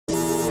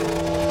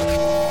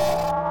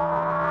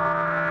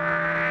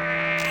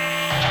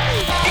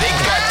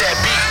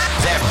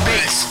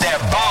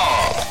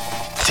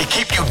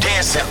keep you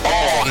dancing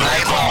all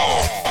night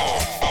long.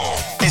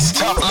 It's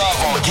Tough Love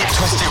on Get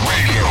Twisted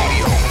Radio.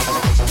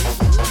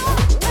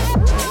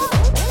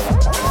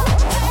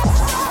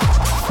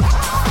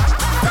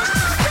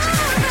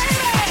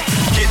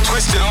 Get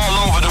twisted all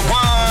over the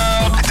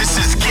world. This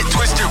is Get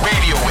Twisted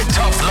Radio with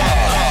Tough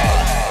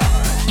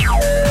Love.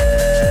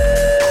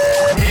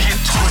 Get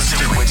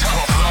Twisted with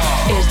Tough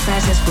Love.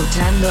 Estás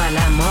escuchando al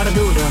amor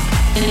duro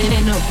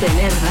en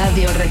Obtener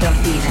Radio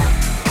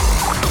Retorcida.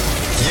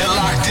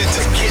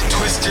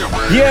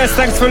 Yes,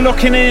 thanks for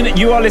locking in.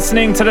 You are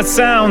listening to the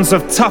sounds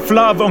of Tough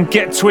Love on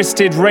Get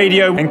Twisted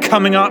Radio. And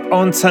coming up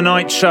on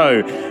tonight's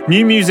show,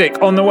 new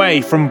music on the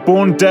way from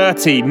Born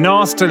Dirty,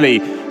 Nastily,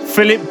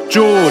 Philip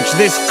George,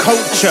 This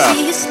Culture,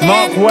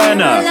 Mark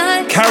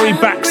Werner, Carrie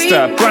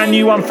Baxter, brand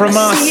new one from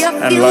us,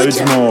 and loads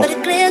more. I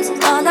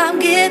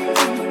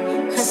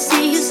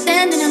see you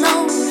standing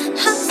alone.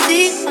 I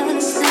see all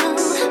this now.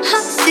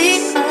 I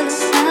see all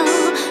this now.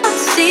 I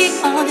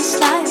see all this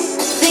life.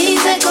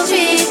 Things that go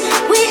be.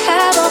 We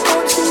have our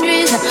hopes and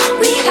dreams.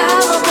 We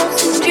have our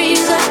hopes and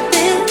dreams like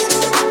this.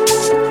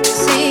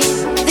 See,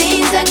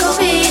 things that go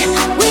be.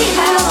 We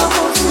have our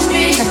hopes and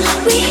dreams.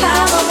 We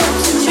have our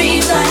hopes and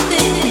dreams like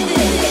this.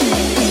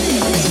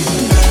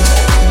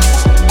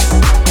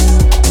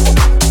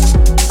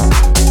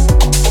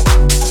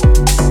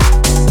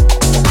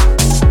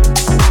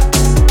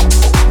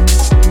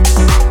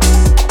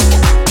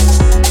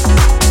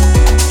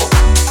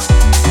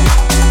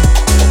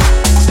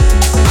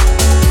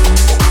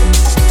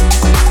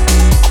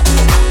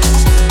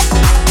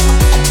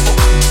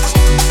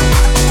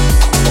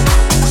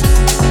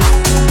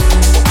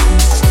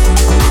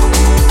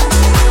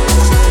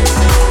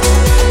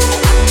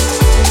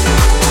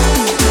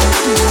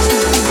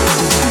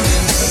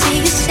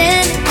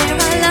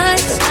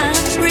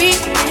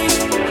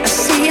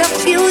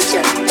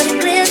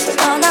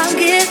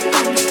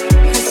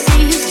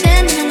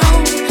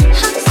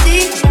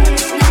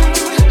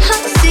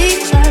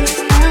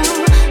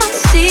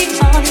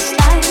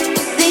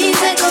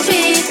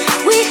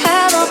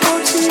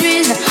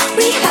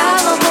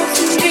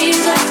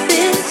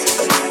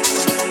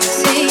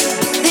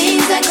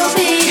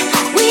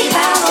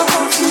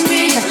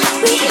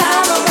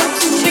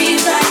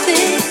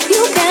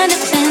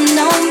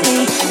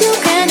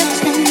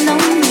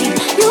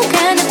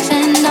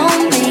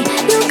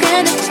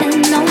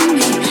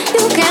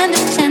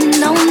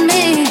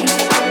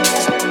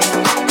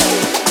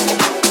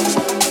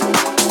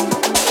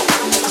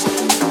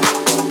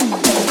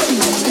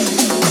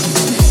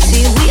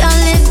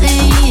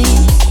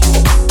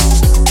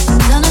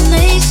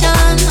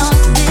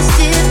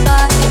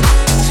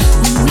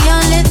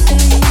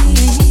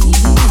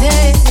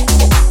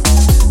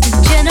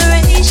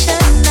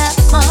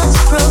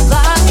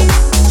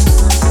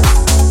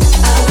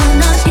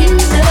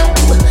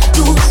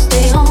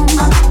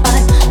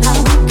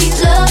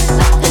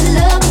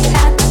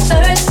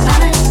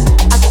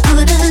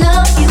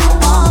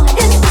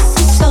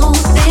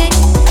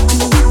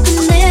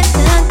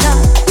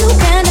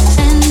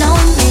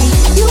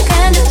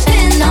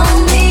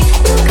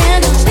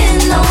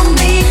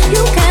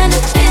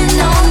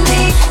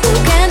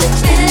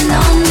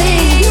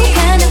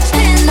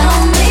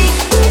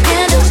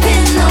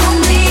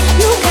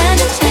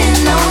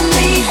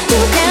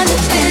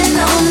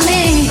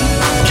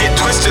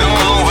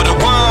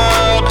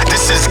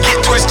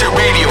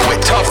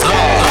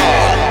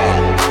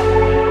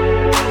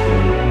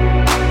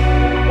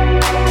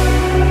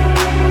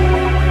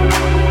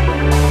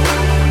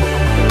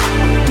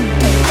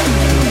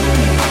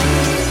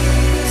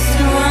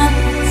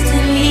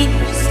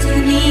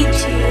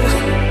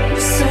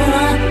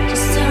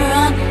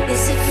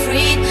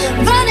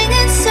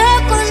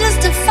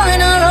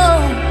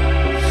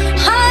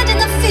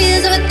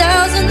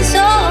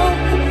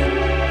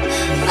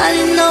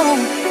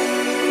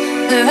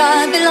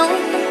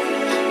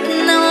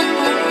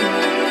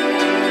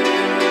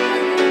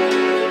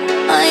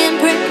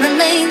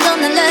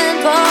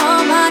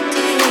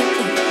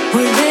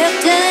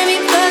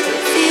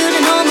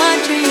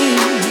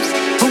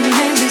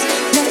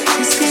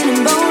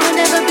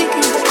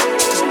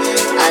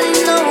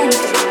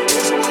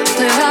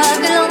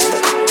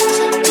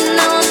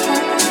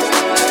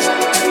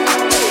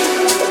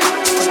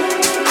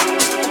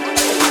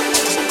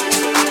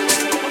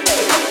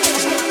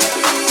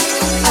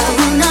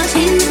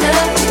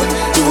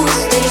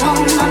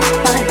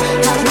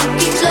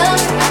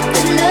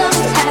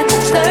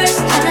 First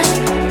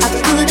time I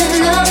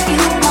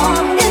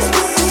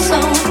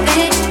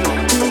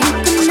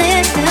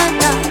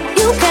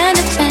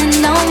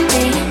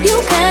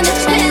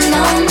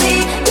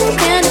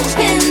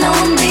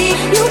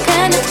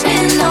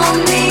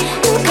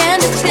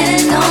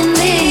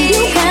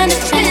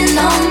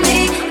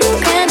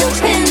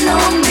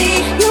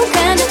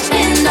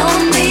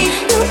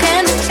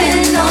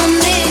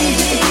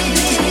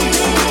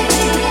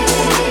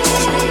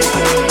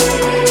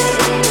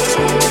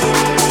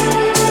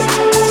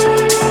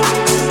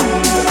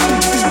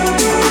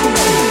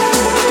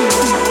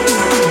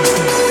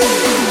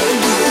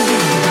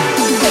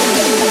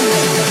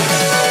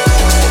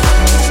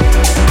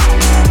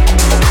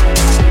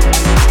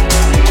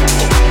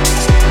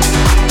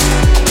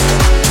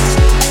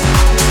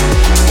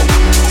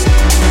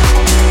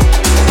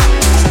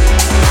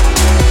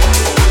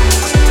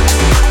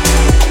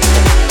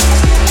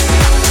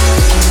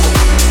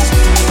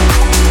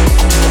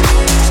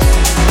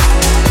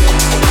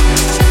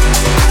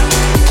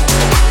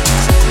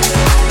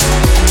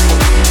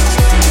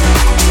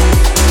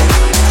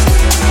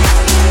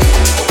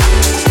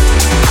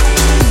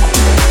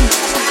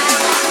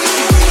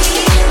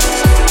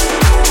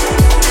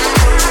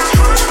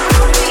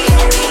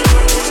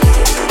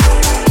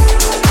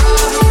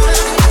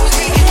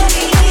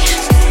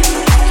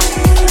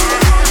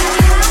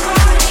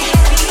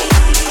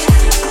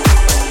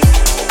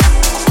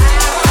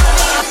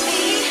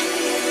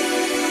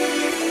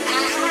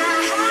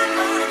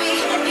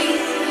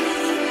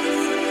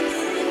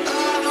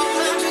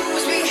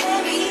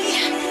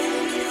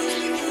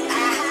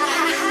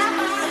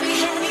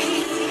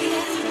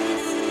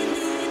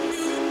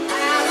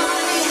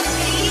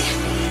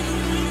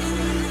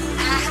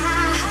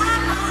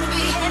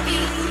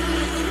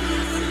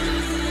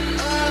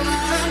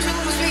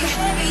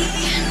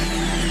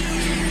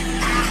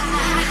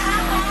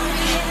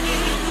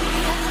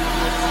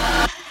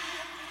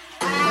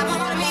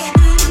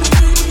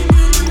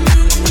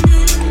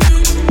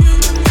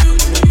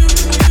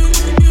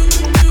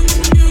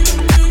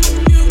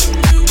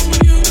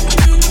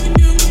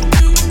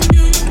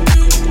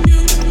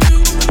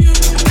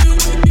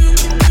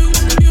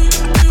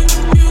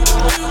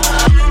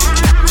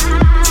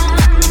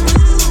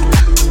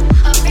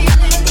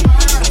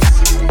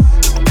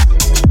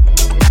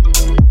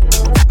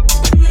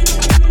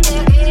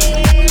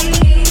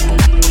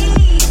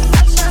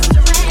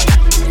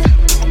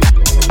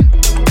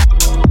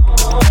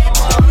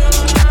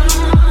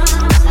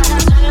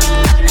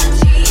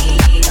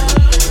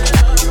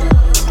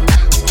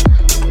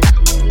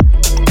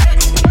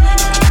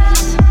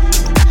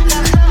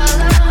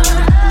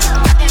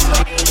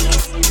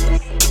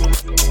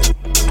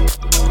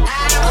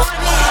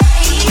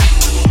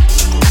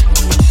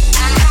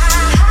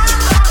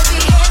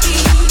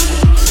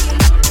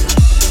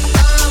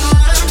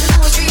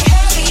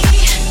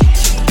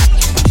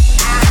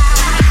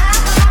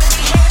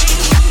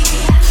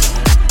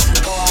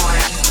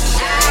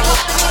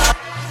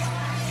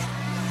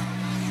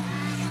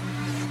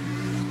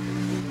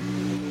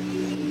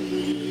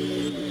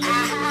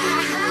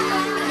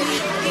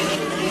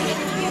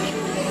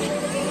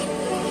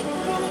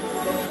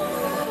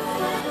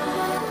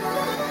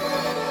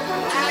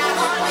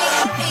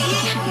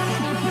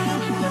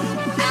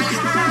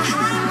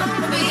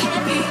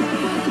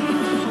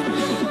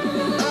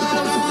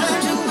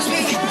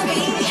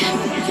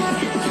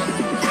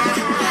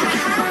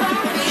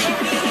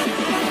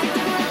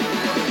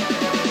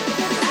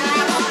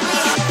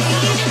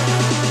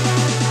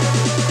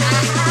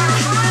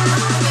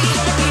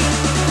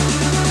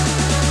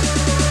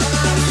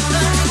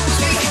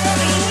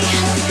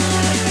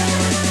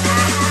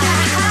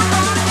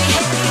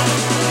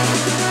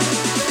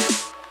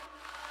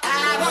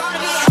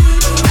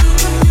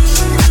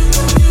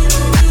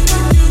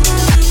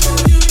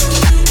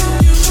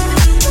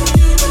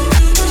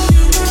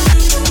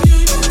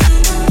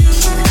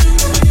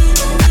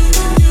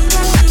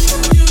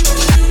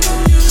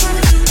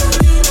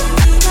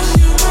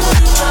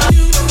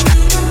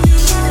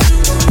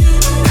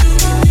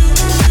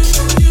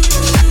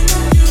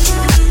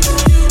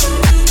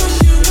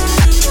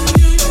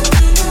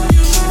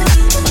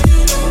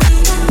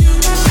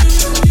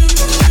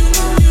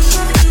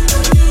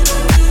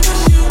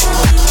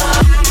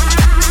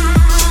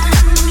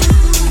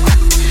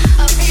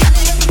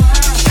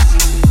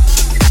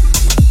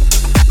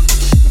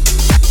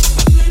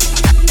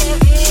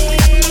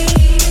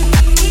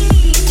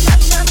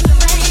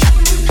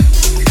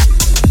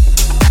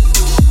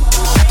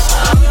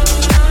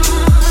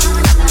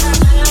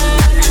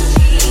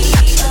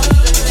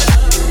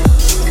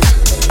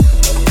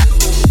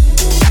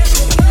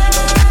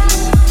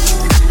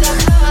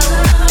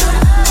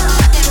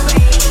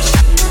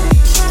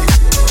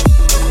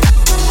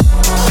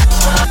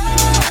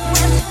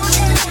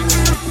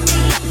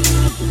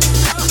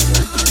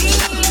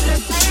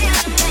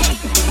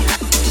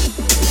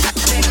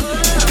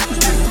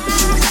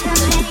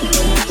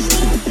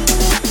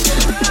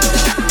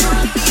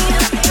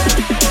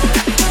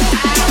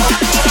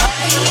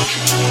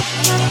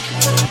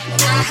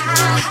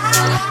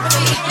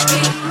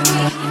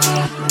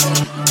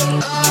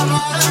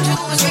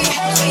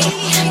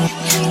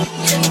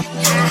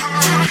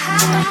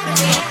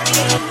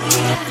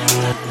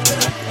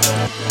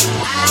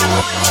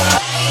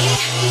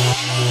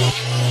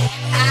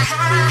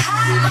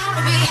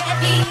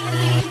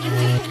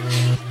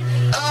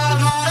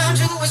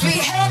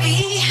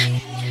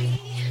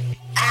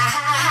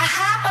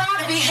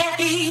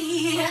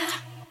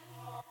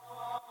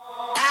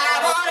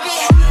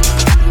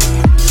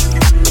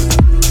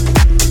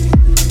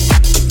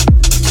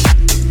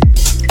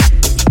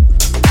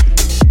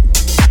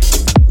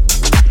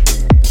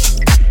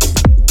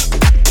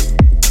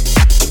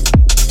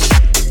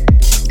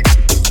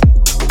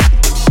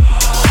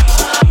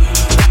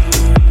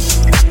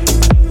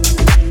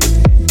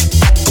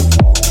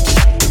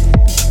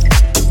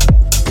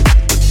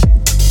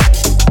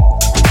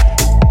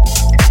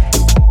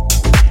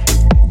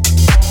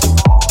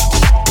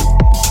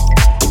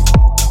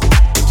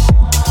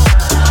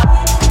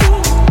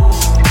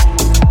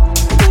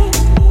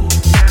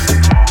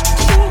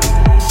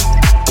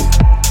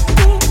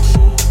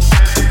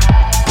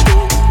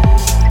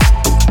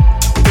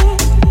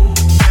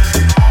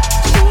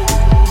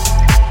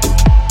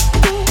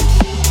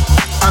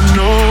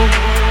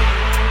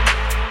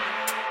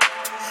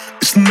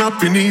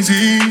Been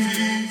easy.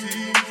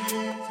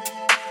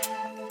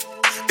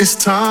 It's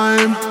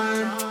time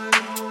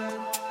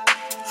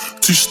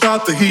to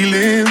start the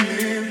healing.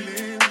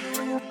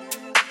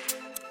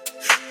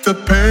 The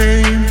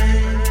pain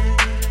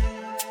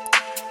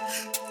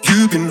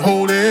you've been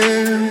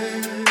holding,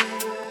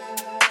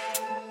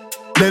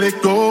 let it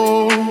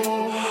go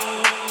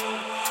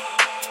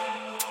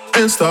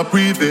and start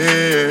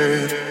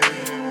breathing.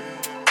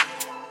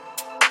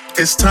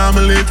 It's time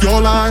to live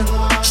your life.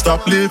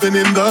 Stop living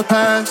in the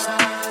past.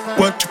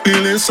 What you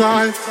feel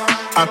inside,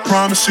 I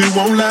promise it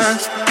won't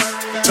last.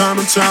 Time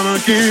and time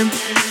again,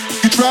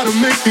 you try to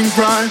make things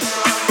right,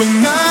 but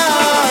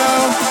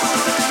now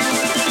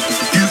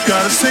you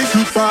gotta say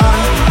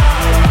goodbye.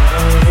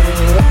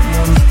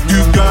 You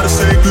gotta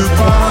say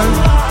goodbye.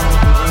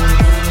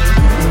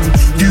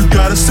 You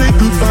gotta say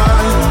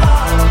goodbye.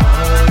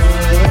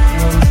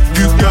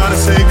 You gotta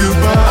say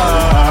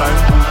goodbye.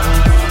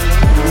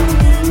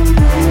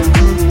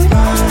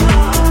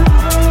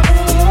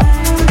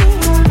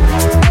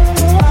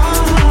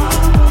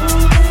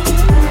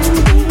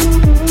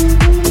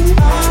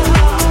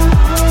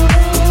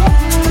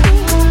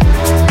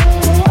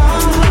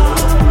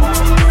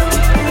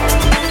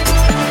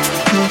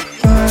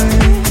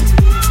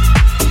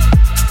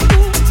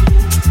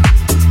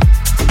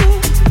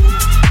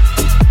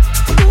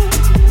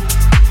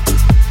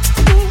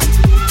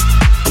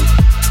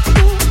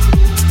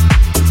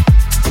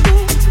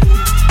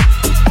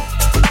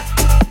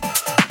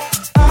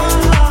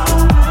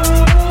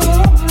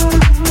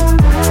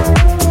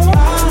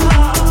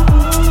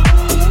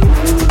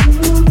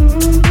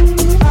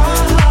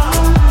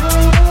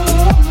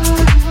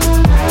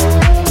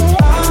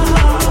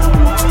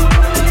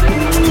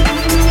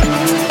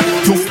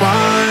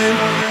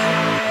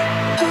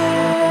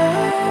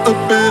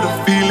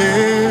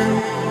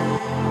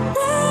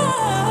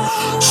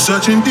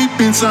 Searching deep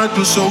inside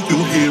your soul,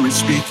 you'll hear it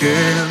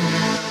speaking.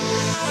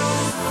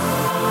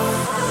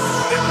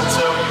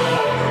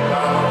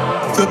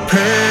 The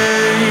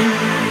pain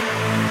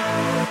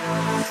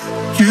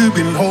you've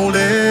been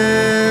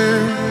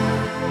holding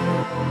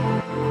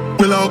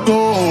will all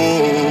go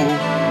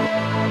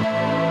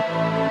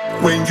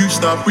when you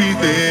stop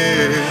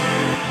breathing.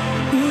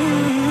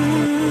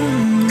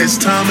 It's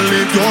time to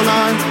live your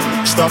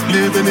life. Stop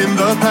living in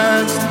the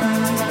past.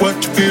 What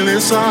you feel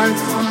inside,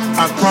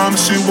 I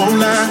promise it won't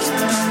last.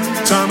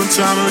 Time and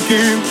time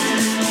again,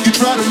 you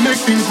try to make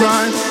things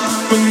right,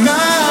 but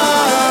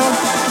now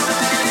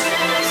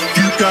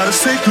you gotta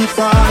say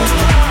goodbye.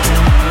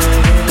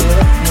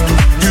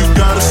 You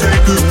gotta say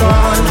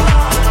goodbye.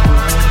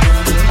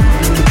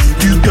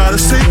 You gotta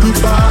say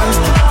goodbye.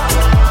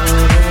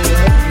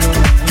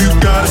 You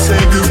gotta say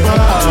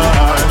goodbye.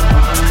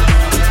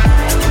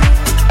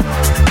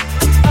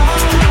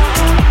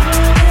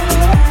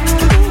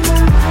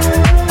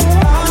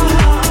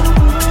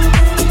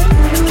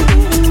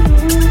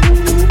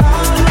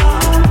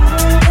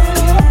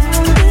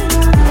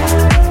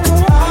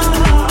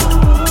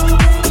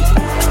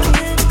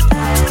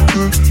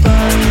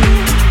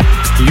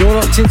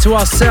 Into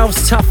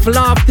ourselves, tough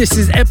love. This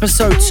is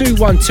episode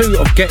 212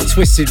 of Get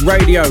Twisted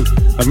Radio,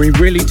 and we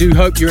really do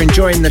hope you're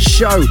enjoying the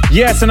show.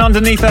 Yes, and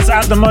underneath us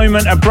at the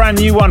moment, a brand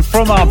new one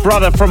from our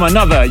brother from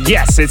another.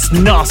 Yes, it's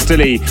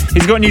Nastily.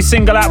 He's got a new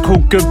single out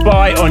called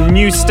Goodbye on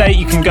New State.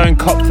 You can go and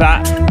cop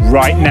that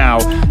right now.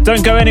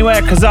 Don't go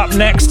anywhere, because up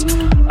next,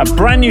 a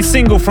brand new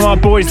single from our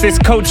boys This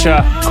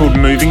Culture called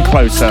Moving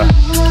Closer.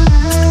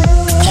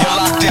 You're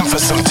locked in for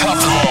some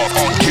tough love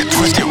on Get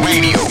Twisted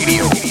Radio.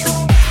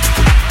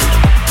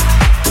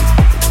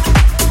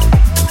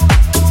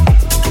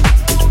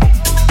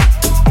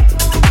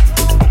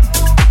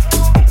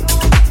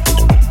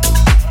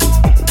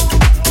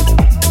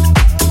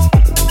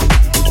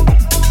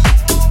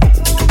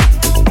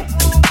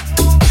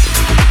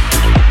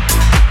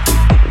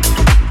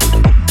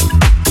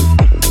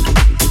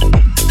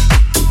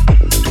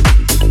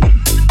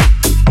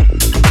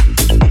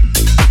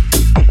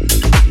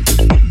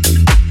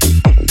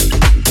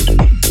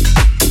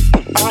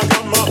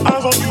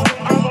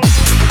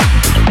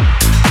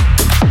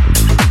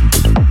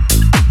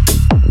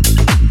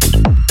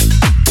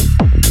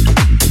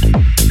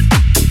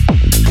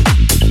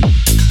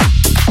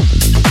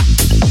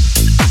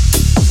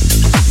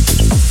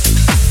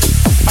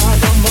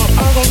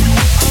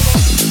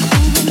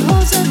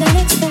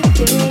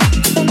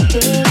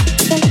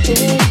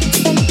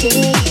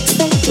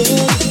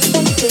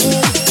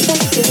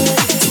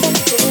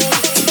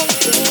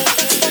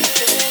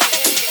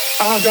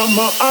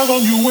 my eyes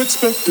on you,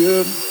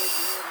 expected.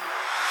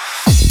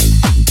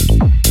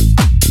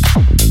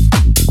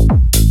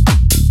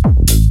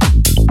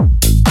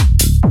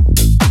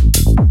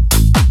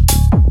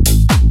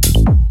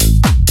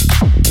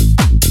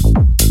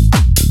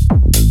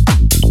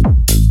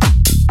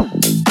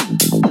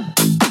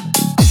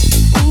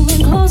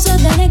 Moving closer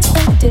than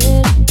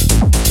expected.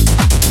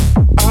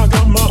 I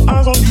got my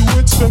eyes on you,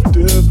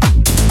 expected.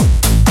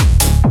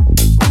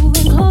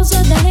 Moving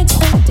closer than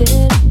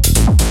expected.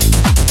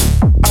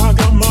 I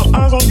got my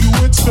eyes on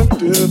you,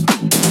 expected.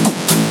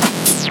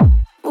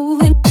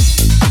 Moving.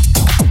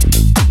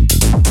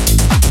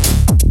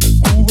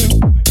 Moving.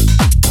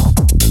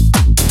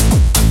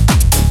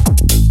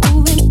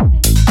 Moving.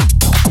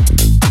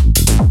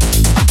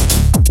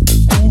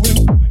 Moving.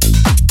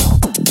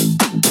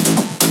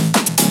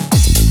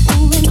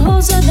 Moving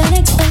closer than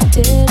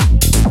expected.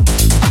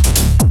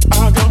 I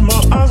got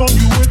my eyes on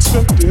you,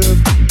 expected.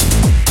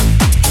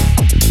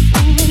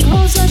 Moving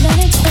closer than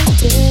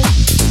expected.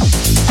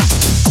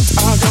 I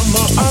got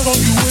my eyes on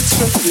you,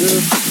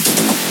 expected.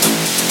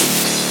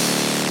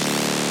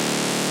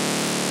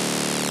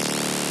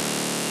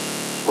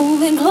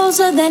 Moving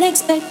closer than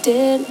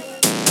expected.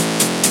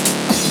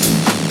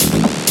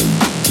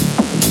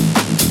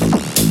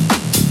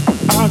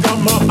 I got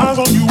my eyes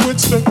on you,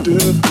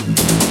 expected.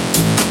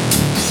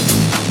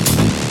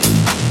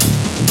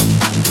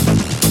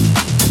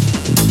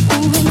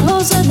 Moving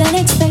closer than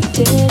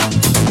expected.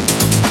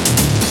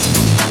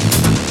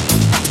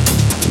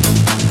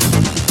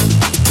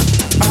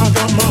 I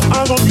got my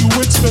eyes on you,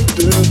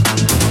 expected.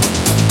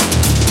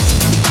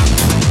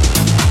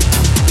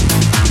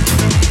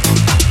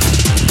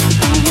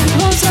 Moving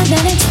closer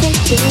than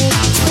expected.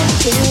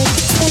 Expected.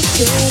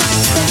 Expected.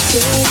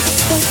 Expected.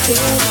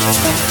 Expected.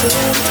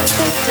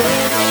 Expected.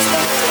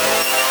 Expected.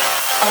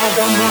 I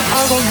got my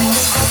eyes on you.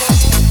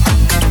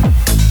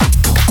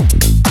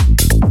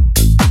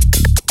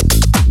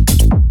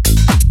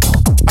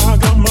 I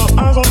got my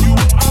eyes on you.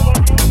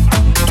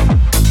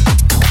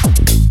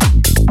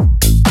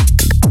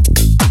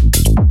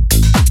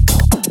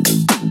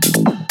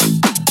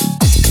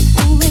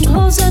 Moving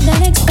closer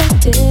than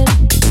expected.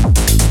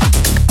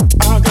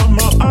 I got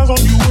my eyes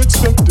on you,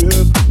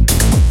 expected.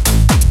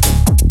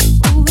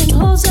 Moving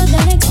closer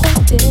than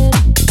expected.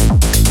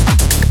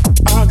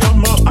 I got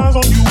my eyes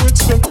on you,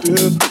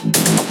 expected.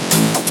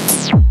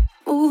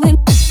 Moving.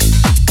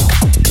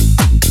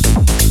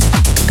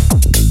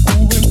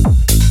 Moving.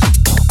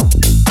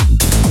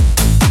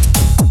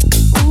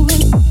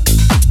 Moving.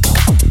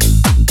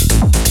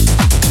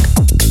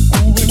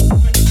 Moving.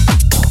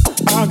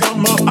 I got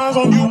my eyes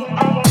on you.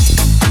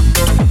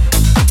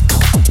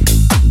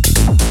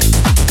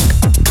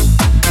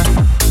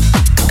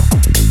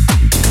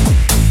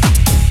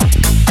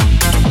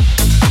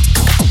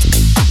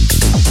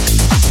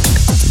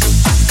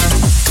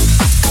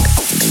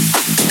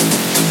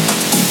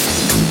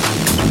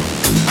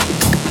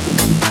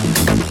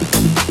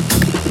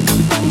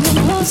 Moving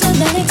closer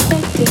than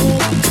expected.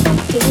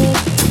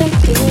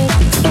 Expected.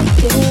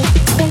 Expected.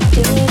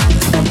 Expected.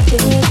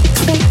 Expected.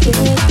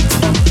 Expected.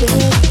 Expected. Expected.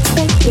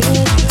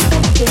 Expected.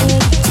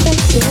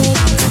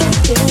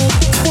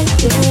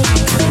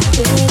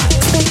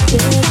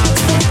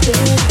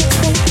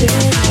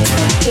 Expected.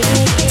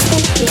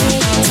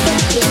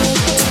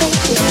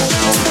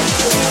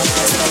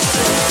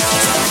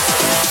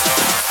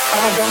 I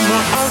got my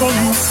eyes on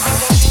you.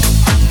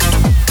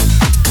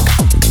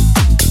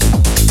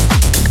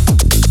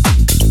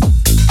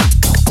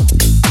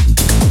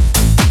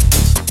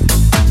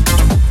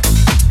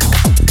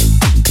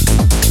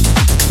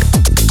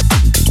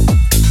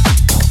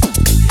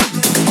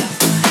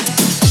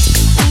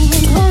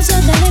 Moving closer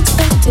than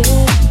expected.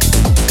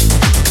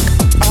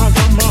 I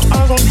got my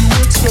eyes on you,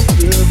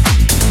 expected.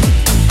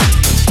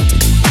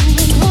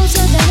 Moving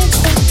closer than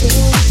expected.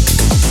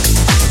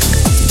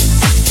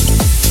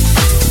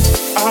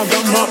 I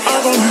got my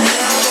eyes on you.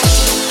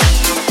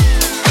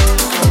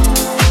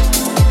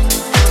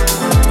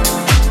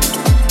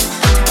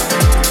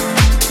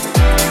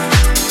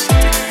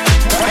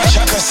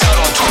 Check us out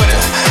on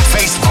Twitter,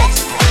 Facebook,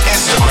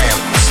 Instagram,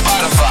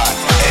 Spotify,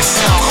 and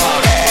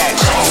SoundCloud at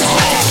Tough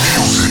Love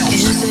Music.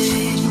 Is it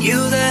you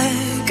that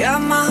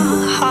got my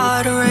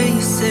heart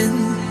racing?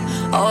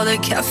 All the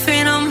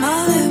caffeine on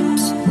my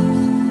lips.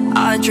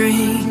 I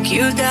drink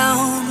you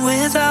down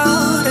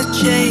without a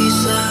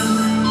chaser.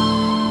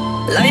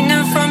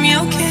 Lightning from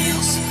your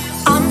kiss.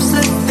 I'm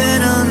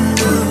slipping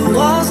under,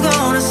 walls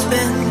gonna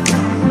spin.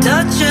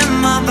 Touching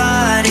my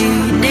body,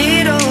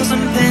 needles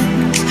and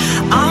pins.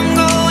 I'm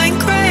going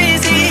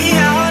crazy,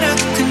 out of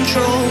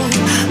control,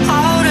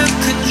 out of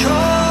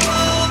control.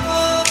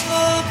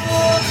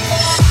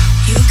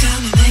 You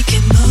got me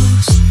making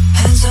moves,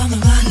 hands on my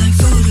mind like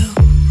voodoo.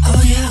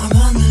 Oh yeah, I'm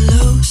on the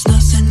loose,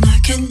 nothing I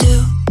can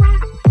do.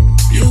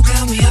 You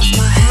got me off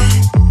my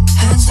head,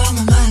 hands on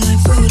my mind like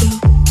voodoo.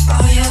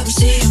 Oh yeah, I'm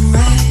seeing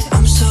red,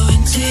 I'm so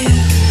into you.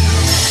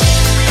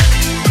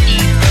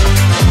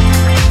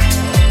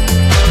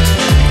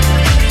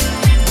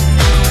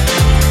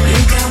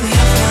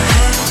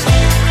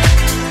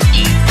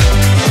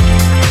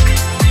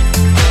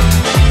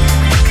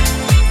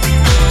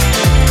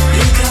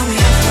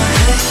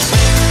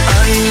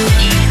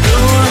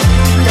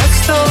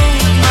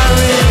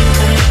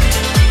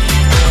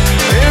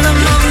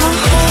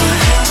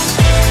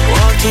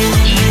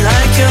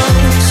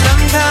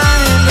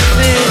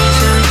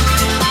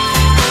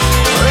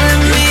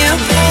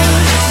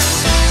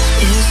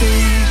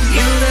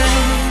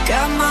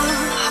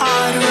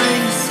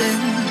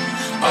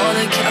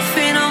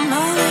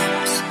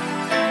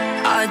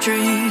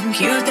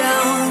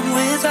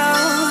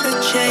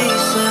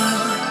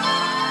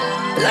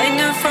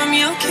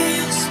 a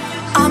kiss.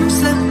 I'm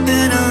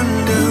slipping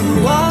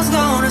under, walls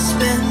gonna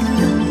spin,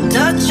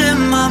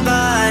 touching my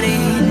body,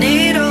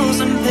 needles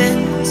and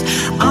pins.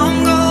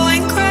 I'm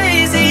going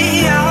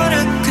crazy, out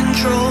of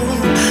control,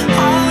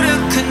 out of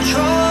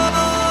control.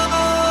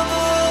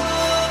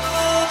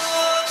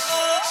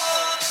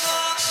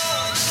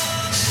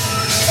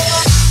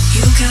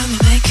 You got me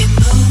making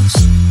moves,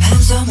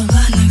 hands on my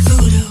mind like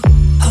voodoo.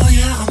 Oh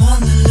yeah, I'm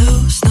on the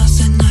loose,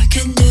 nothing I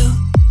can do.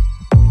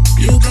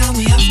 You got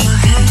me off my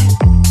head,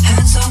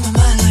 hands on my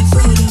mind like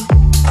voodoo.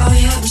 Oh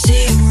yeah, I'm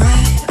seeing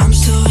red, I'm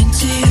so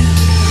into you.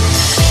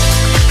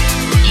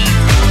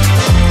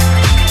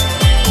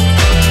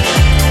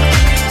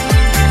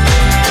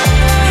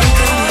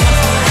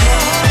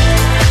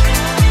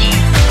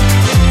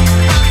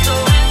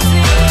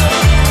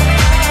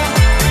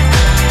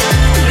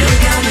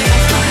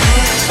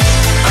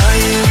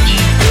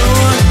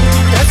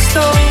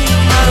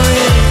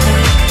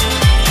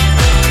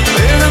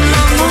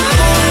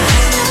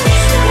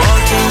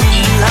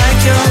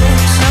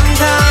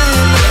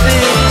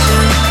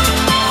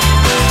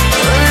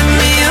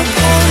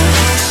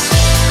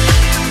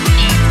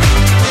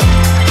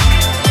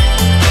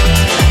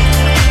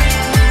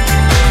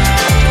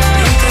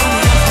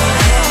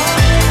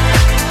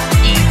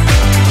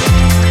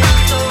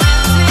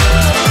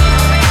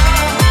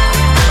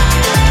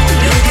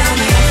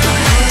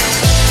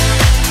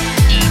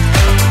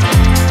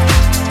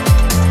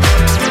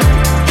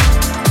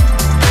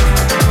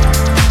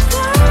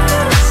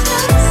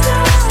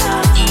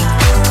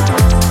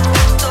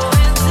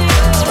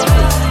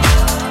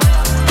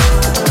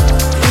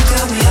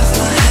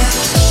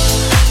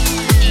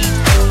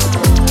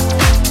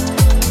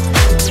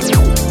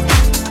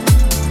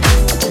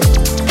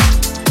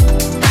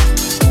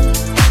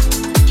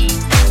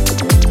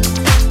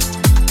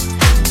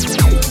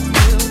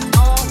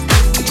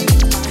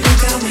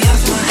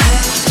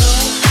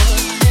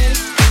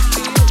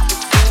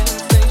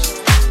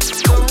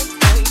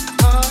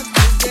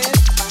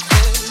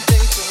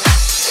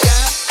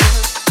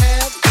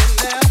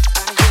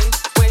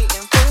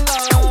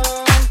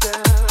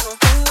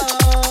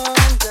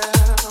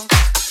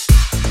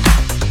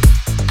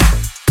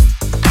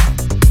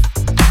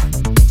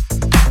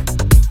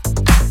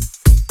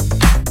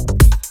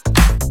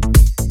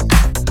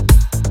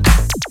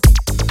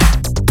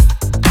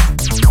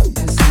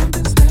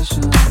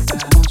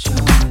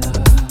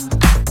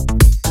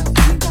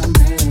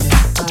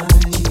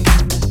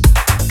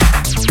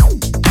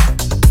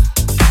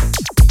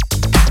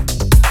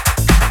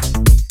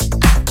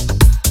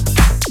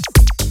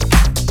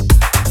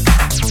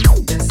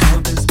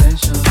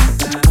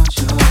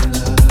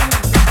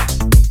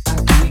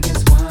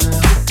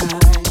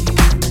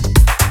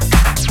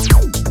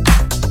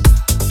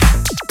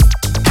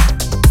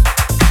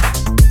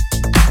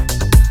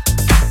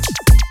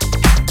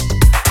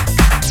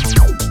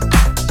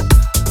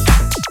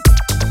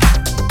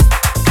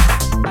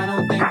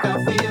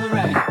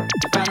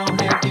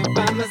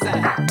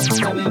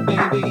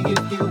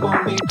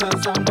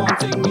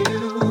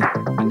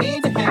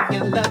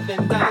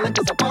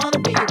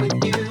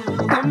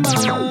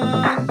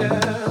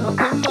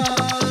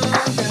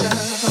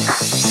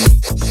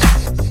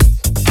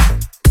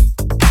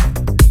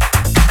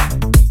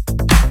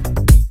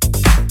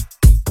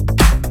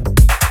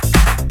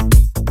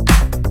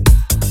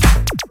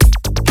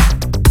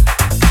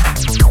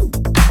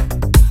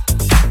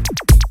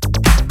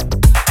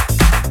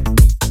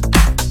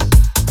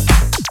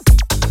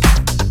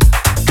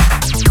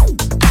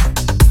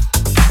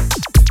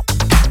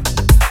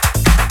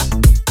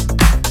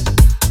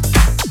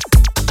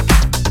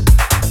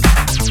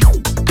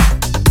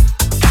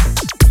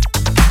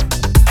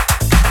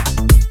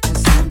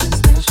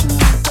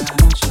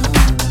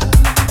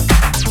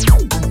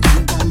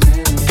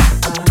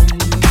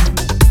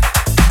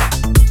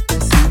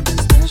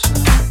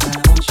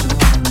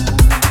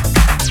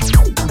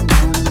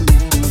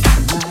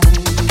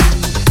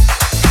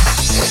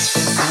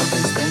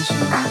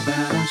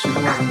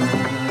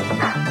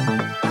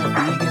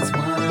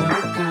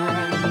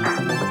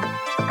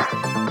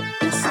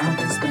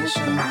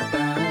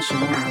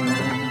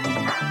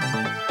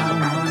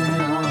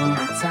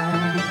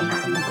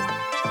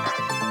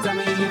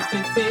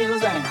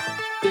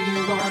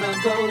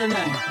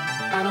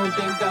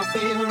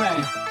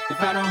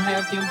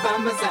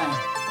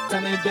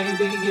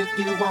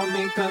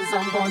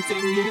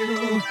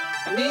 You.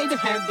 I need to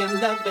have your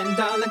loving,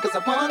 darling, cause I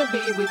wanna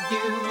be with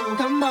you.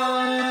 Come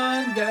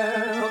on,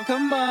 girl,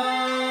 come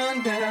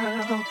on,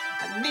 girl.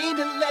 I need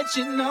to let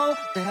you know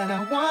that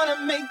I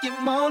wanna make you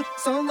moan.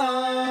 So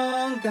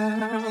long,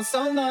 girl,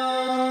 so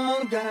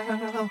long,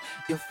 girl.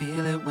 You'll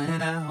feel it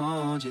when I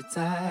hold you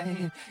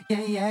tight.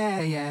 Yeah,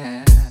 yeah,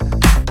 yeah.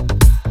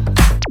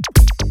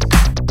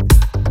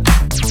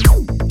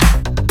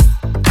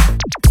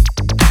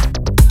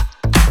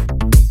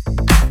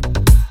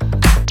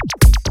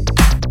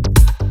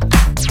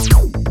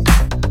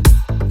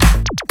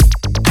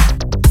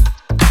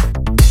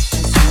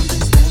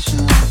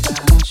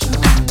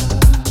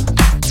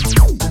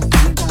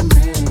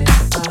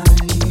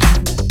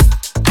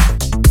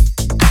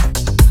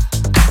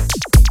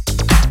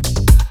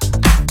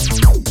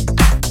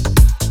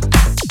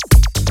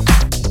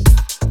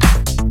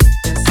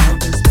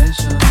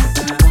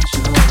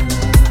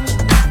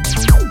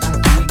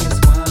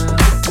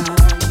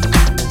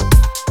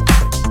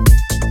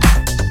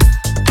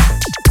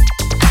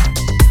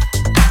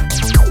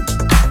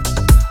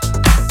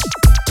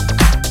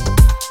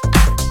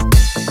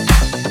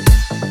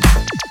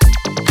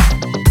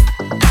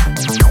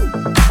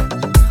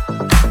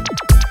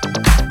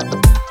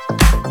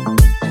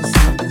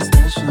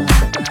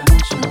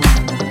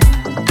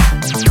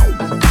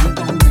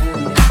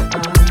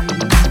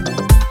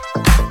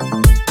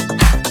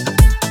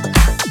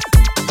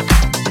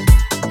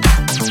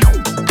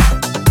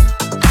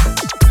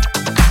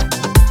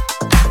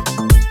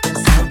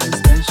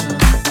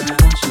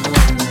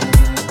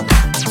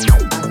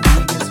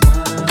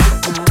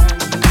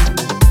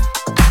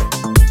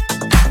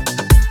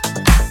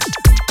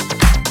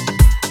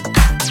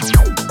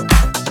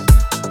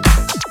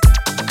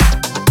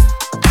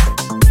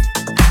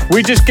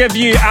 We just gave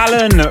you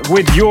Alan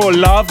with Your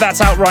Love. That's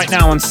out right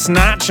now on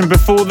Snatch. And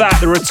before that,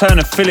 the return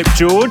of Philip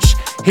George.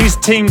 He's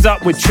teamed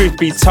up with Truth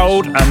Be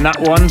Told, and that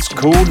one's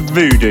called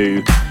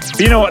Voodoo. But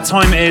you know what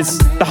time it is?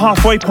 The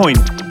halfway point.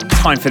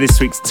 Time for this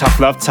week's Tough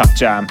Love Tough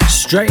Jam.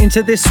 Straight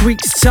into this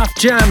week's Tough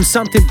Jam,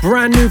 something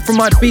brand new from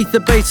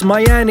Ibiza-based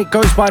Mayan. It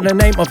goes by the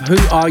name of Who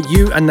Are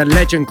You, and the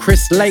legend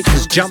Chris Lake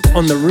has jumped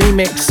on the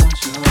remix.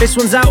 This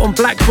one's out on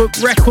Black Book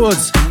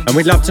Records, and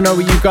we'd love to know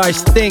what you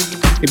guys think.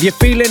 If you're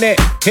feeling it,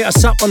 hit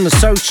us up on the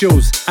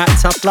socials at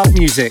Tough Love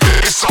Music.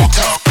 It's so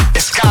tough,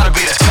 it's gotta be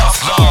the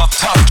Tough Love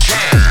Tough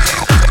Jam.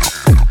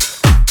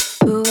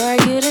 Who are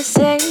you to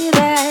say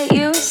that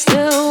you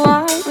still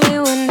want me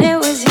when it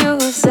was you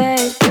who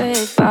said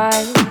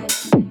goodbye?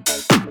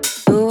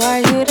 Who are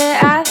you to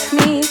ask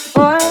me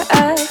for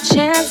a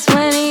chance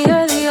when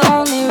you're the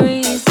only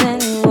reason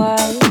why?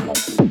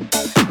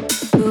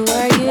 Who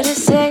are you to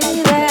say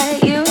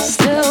that you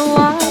still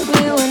want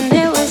me when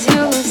it was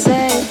you who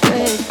said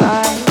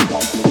goodbye?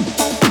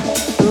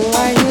 Who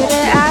are you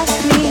to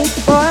ask me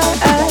for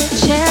a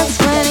chance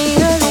when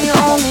you're the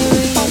only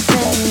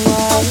reason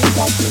why?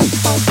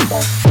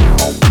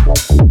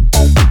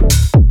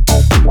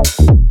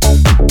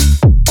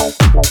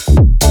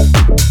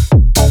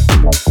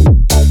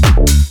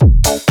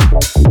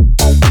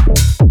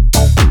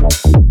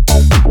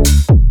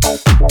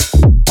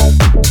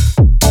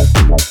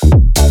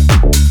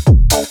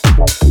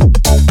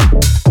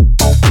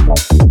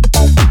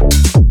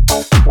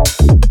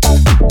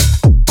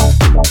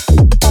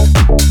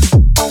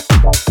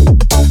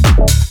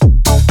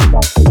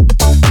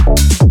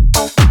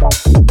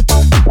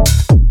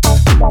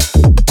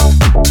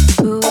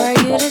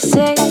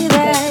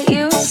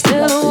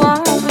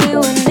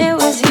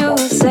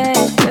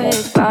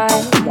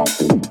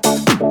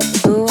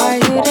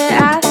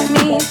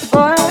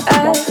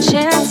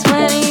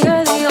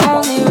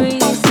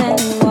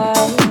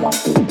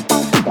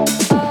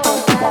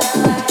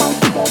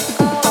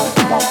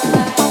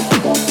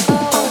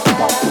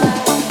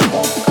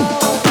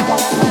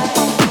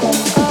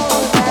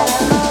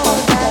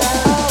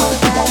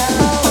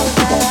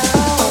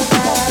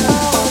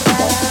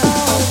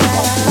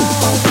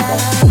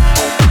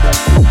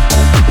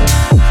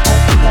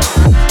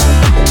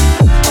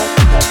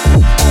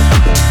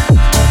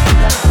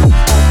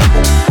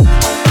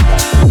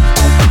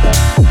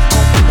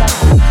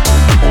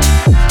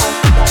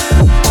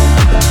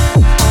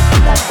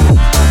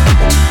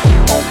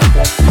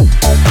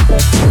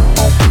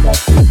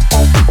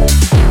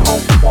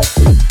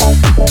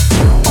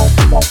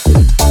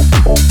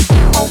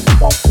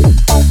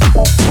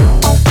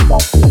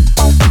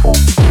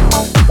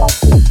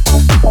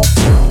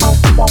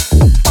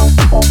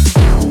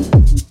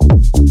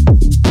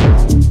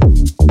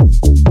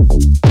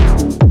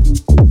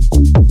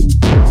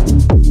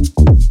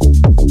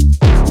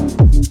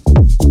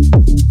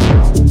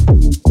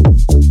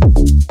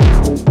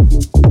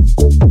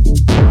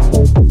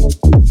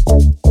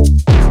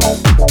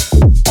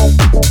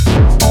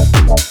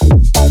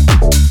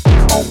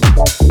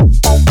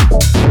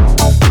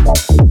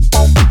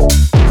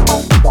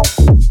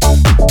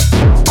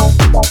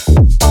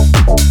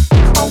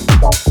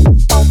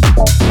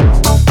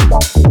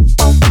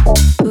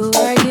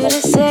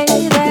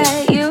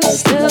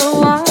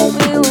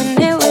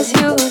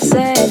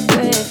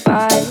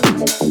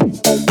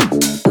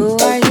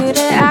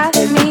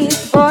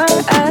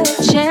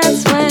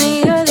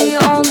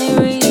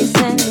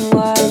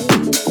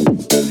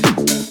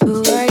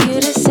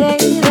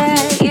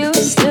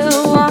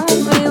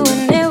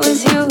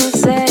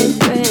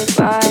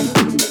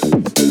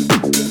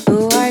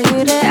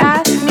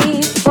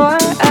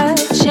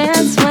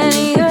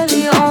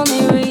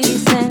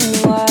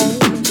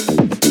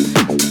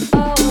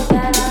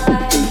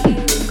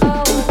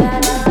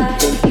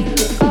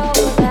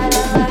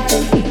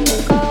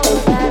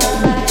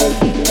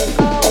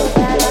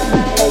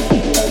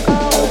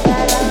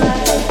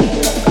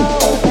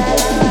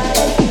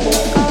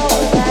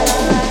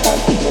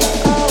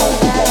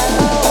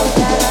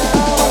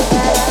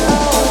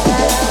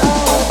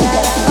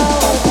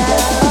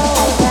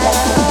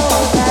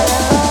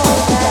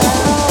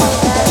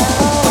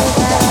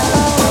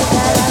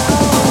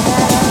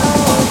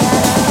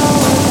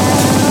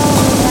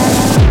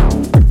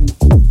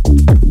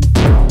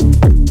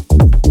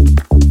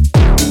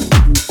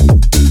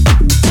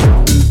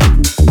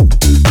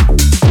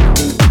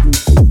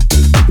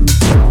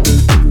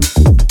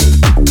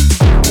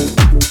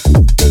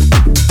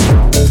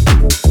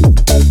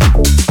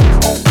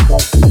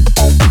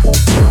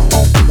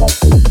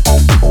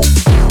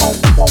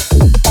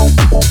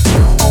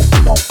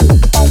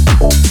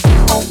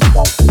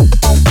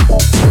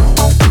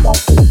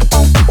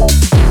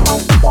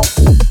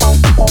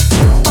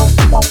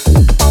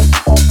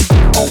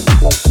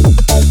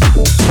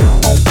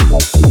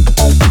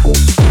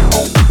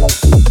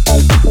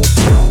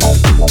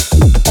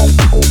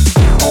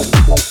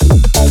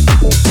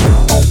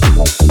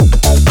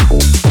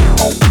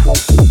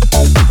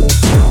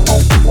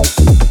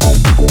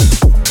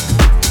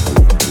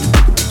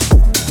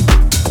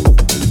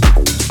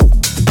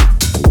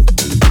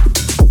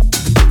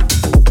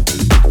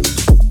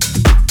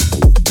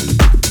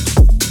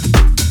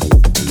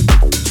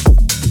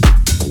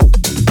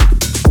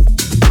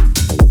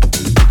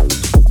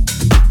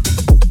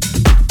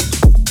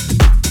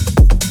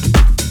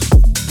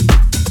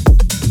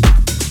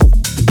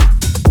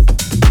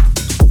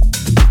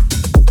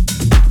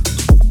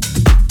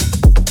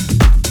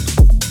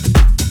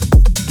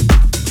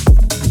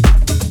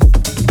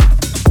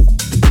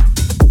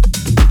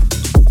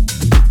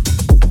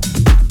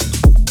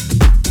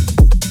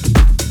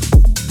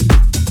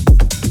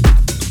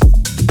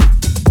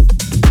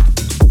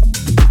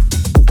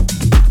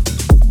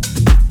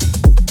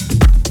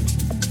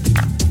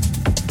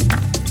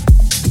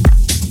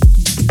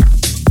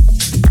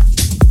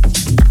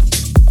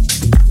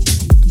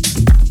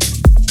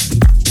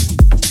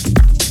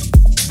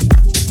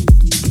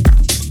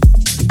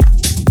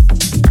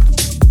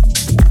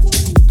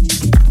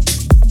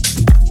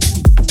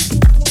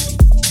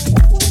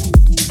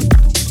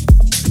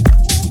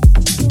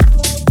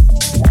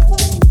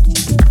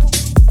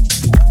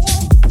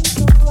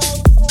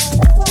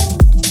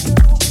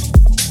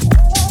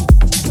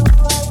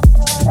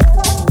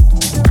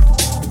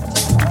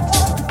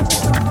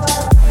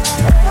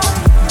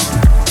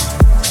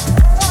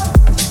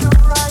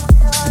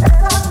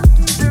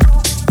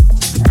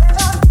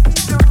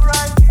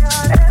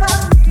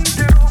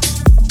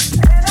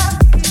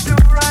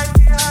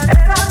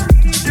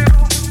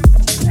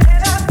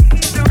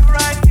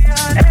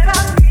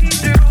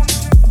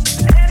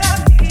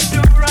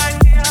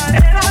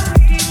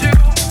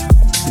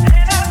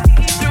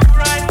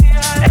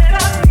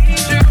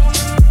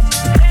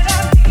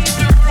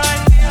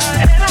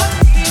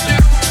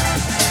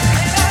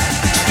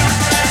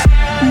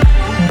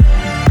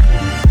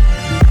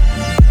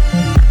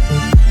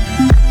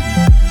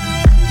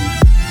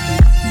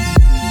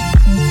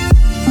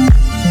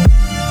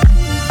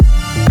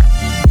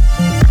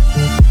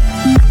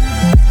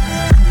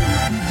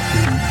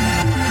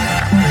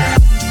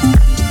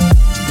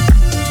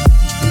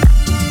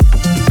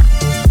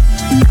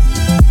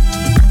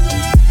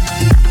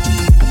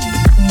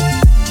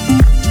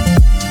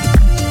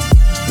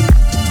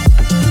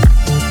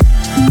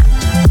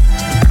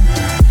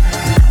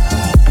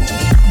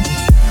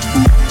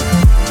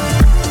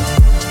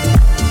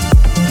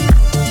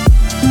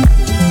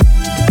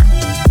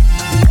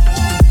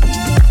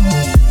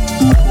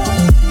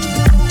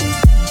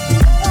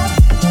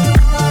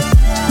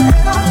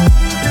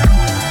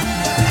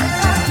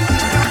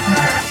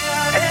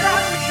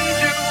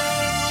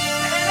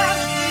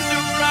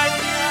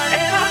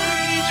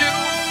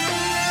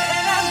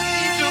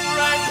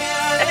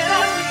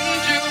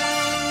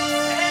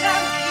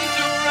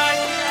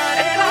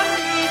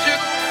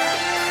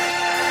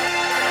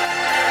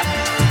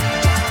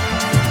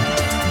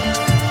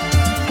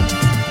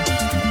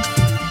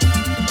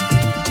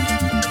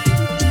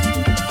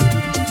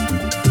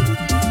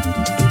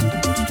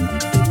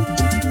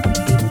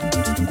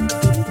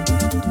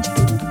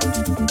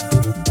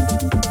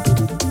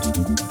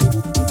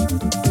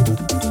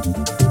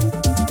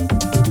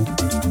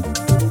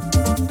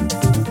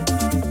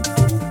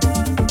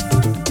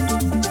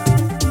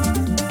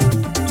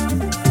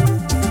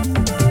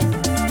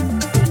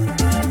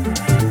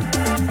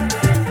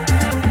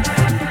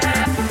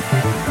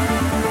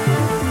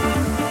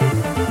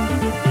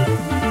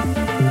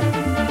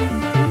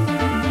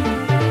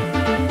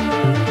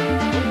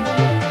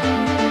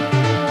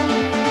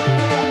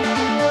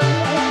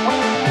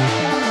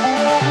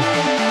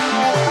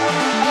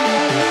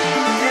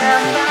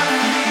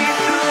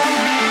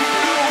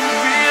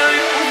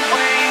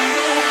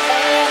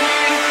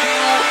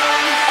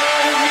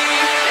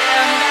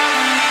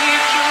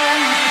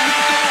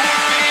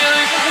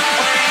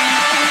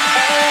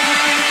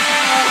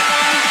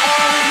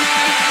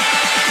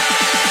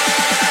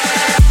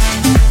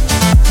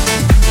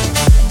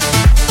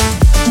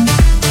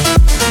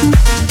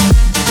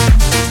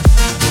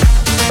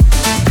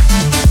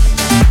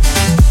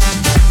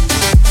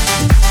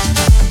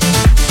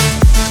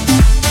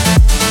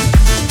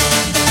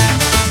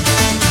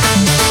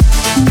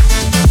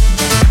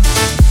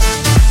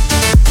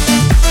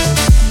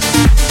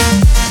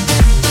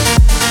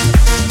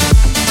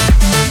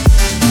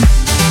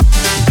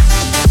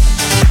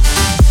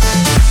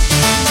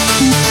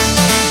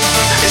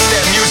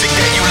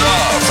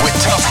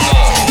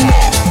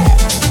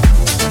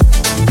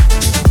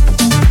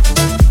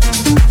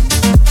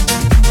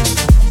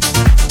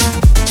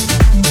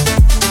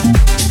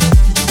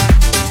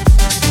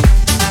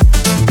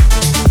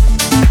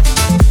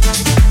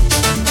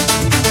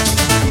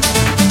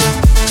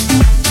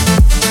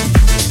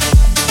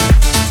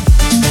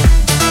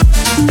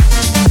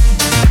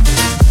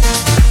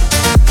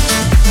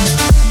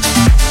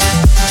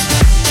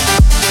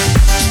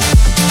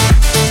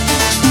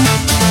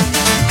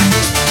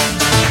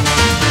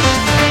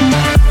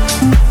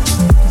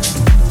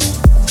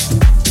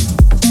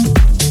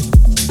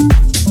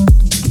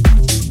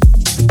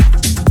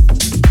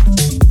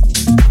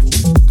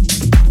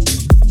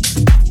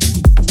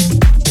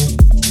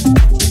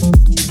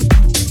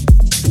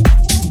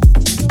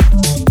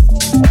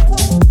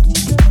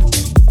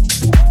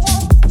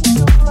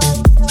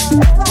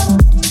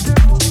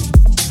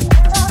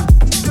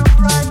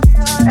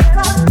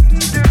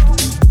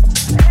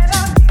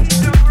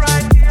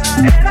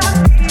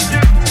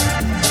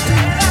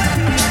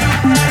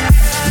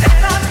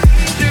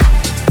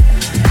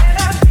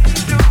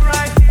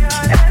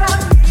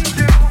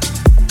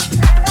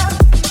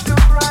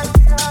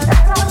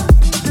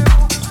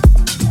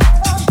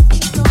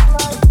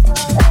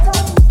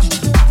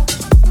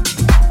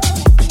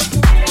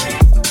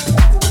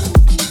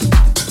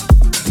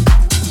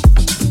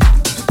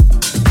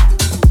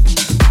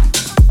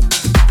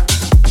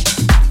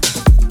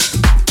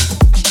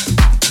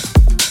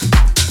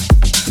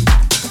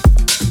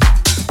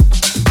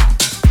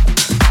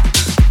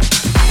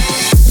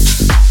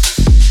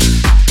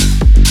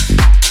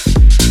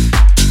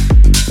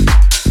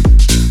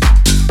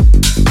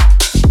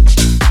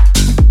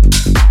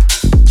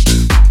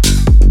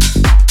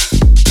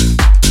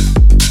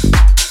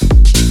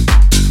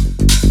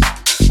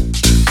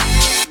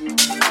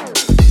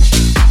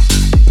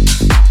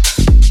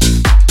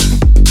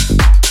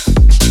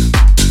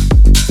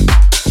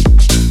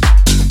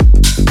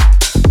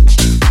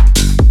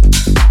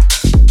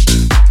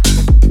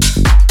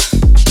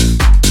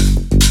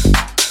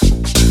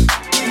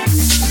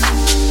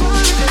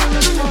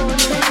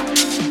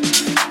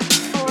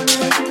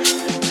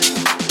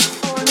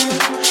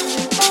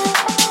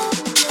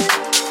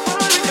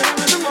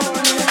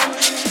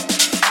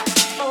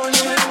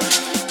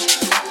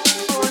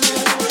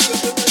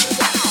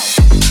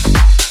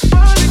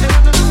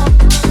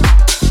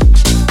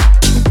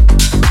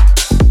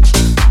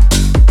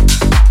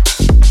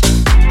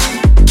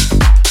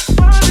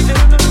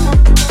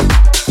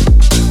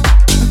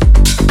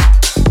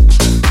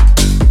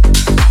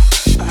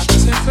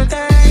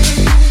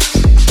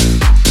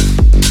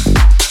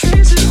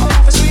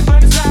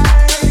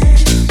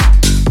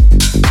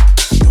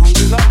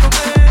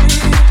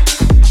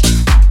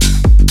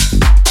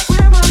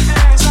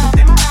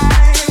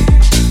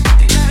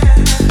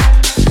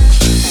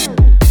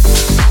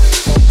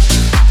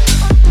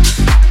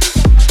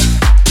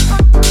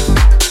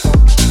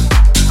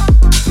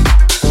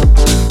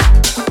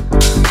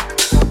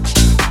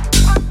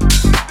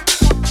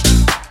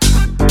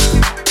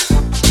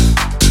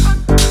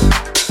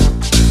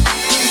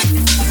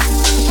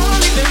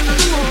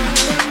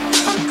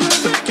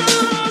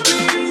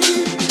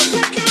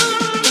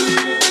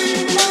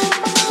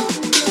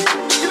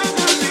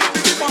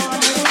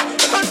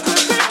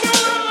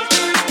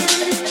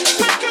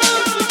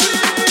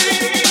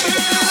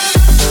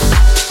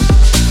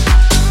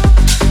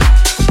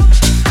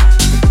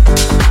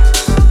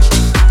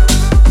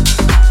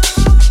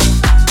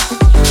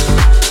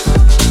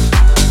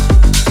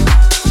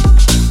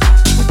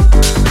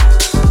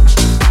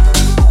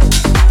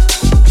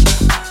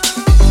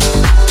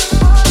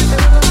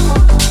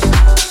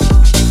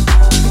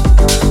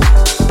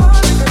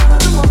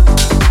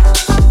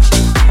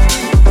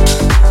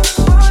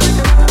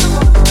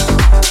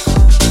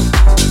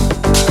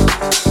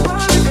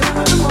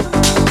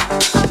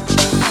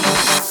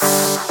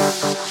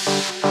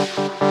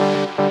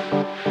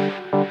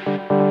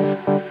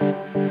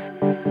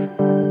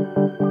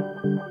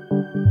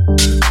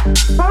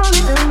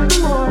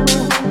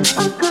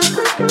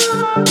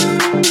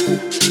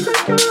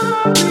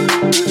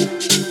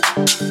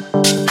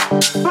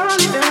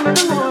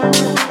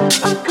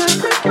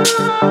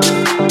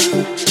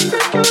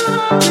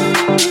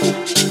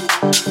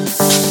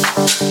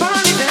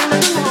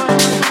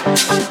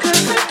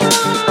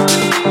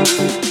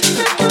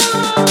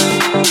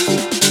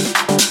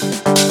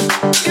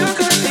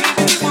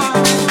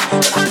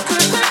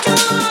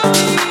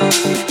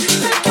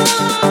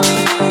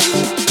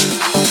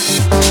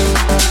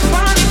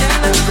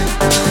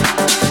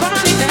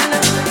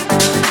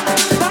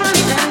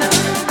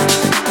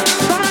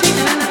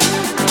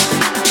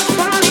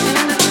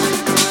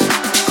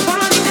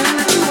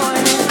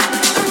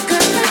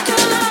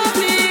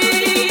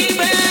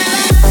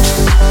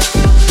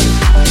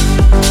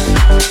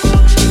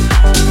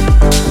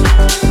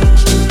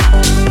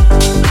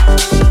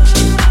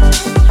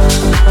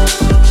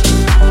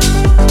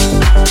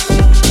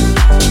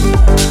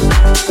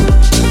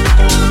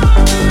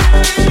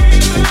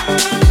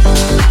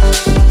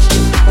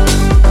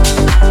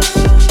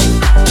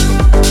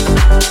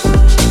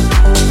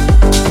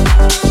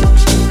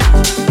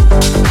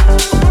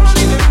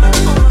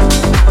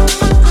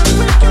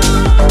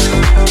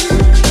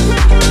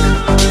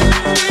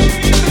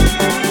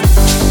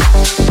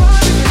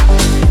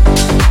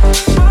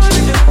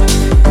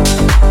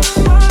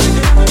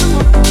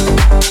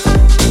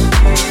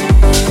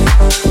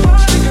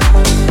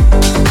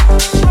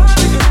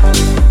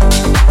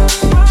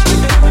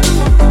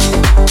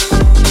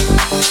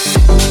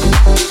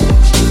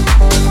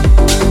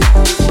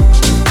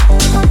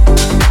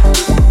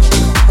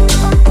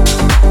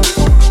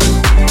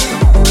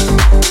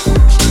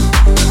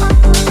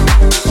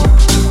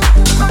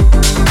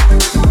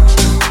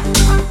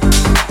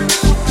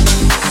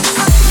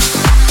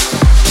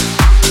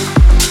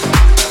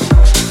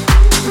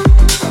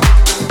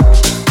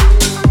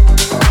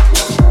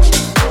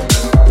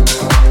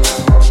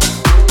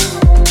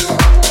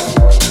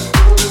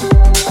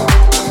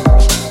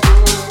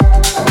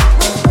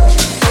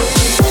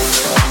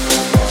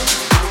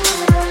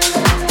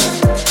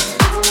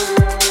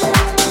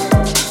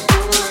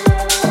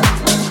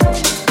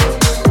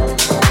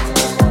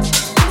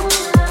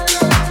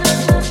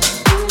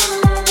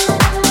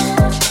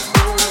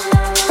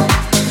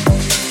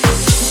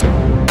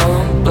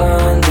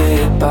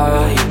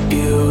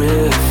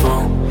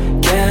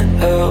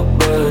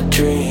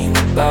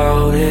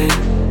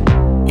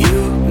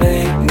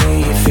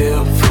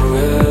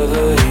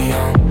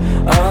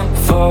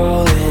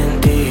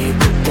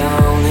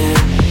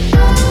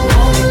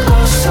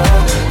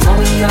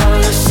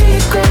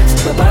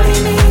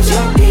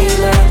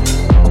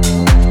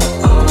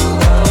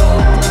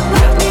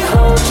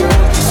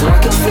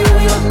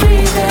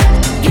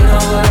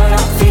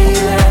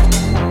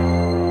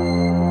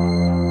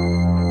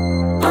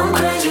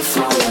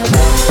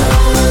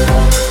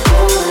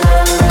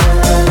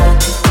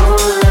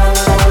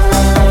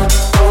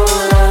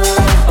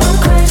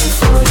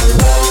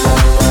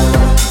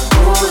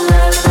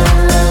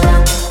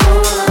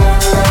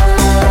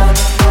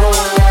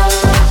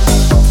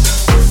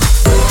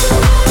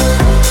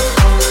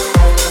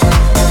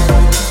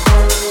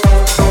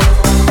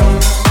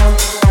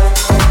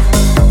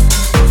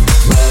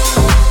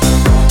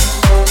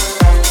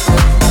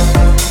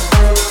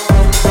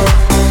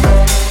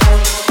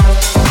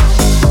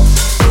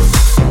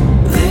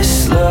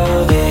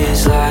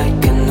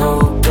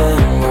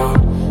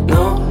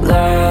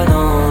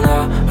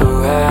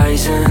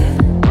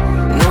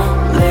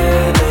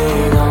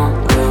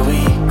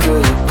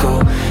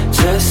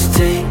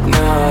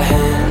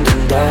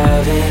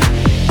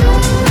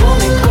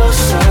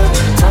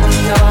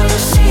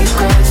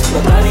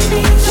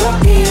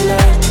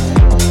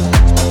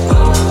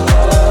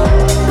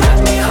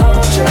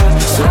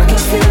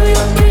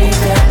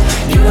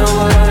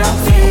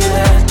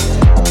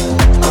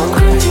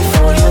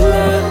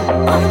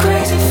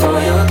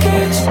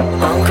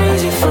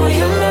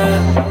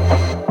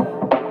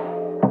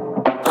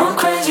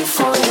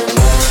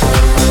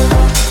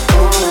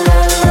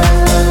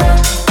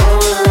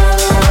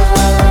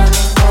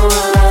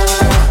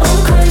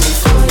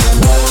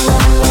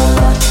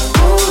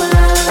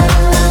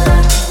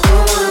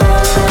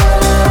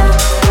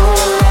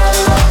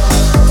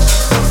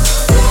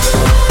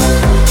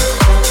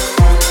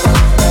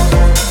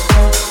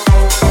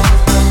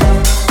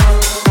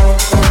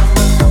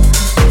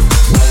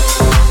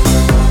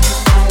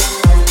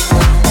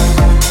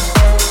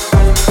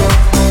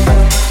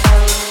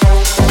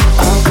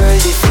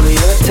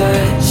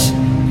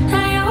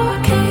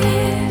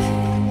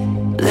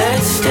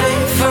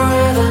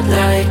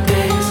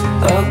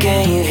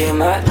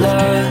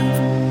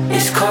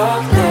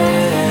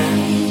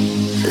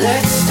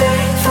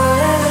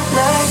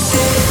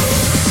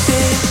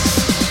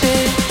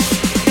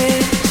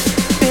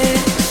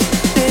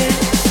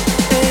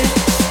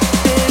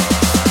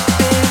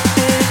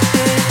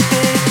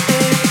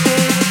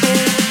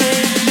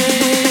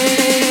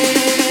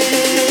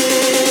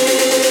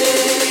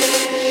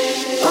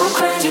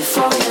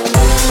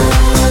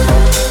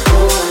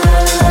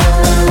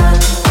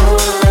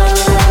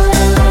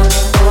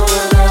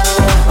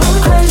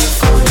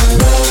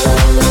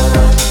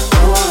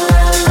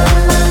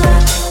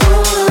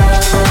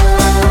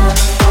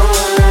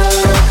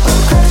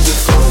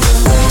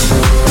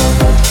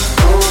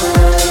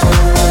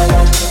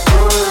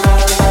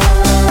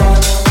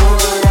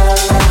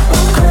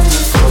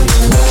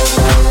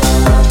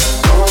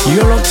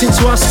 You're locked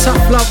into us, Tough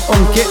Love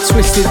on Get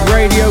Twisted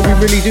Radio. We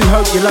really do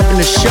hope you're loving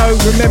the show.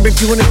 Remember, if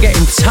you want to get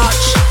in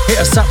touch, hit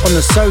us up on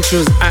the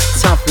socials at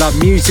Tough Love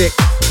Music.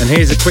 And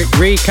here's a quick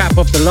recap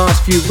of the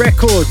last few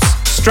records.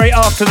 Straight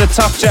after the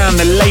Tough Jam,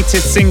 the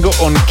latest single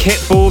on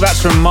Kitball.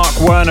 That's from Mark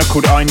Werner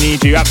called I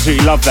Need You.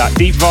 Absolutely love that.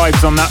 Deep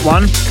vibes on that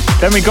one.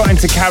 Then we got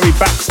into Carrie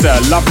Baxter,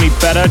 Love Me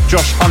Better,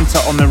 Josh Hunter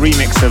on the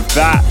remix of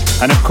that.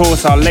 And of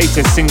course our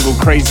latest single,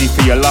 Crazy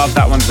For Your Love.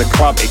 That one's the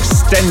club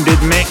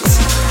extended mix.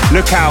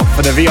 Look out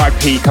for the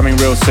VIP coming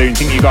real soon.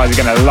 Think you guys are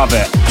going to love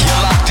it.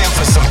 You're locked in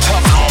for some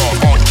Tough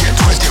Love on Get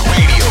Twisted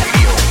Radio.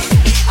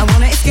 I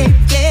wanna escape,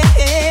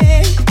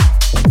 yeah.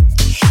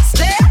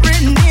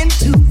 Staring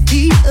into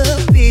the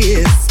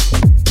abyss.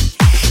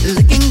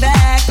 Looking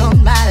back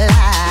on my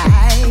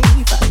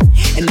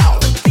life and all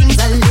the things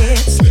I let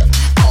slip,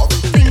 all the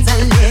things I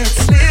let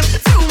slip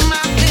through my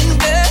fingers.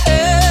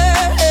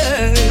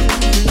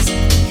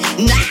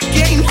 And I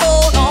can't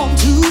hold on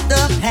to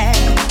the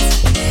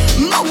past.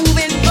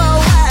 Moving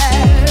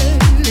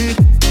forward,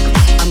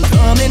 I'm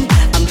coming,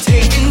 I'm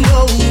taking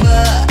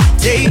over,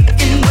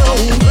 taking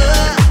over.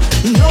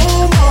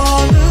 No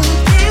more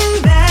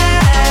looking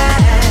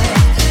back,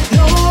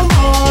 no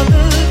more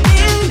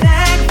looking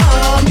back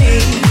for me.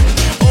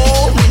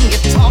 Oh, when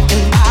you're talking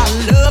about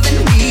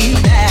loving me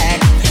back,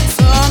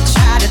 some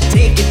try to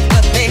take it,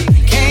 but they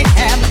can't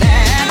have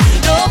that.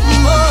 No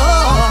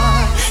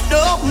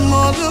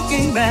more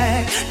looking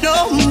back,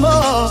 no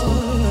more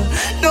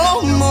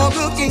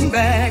looking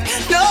back,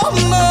 no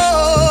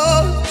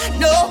more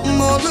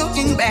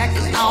looking back.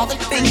 And all the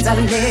things I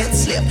let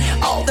slip,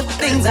 all the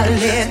things I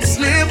let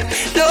slip.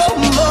 No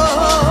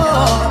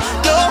more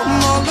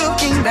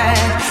looking back,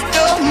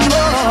 no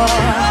more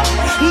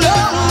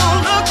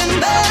looking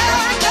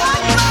back,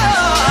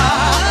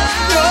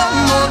 no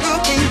more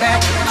looking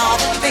back. And all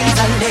the things I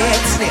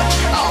let slip,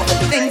 all the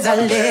things I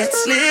let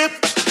slip.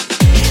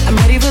 I'm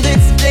ready for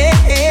this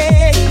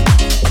day.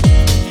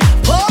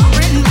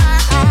 Pouring my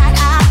heart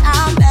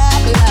out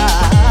that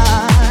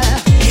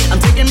love. I'm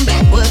taking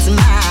back what's mine.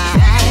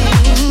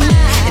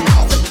 And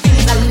all the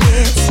things I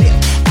let slip,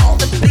 all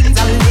the things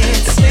I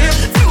let slip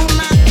through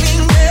my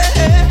fingers.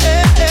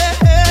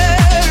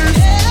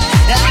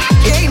 I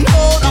can't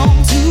hold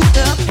on to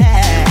the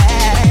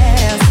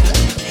past.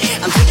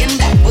 I'm taking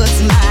back what's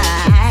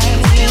mine.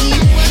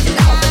 And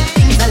all the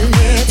things I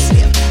let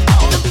slip,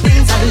 all the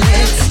things I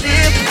let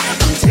slip.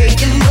 I'm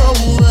taking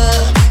over,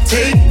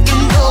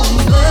 taking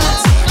over.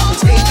 I'm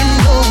taking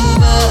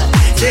over,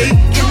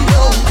 taking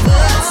over.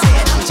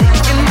 Said I'm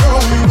taking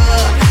over,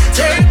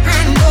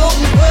 taking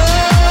over.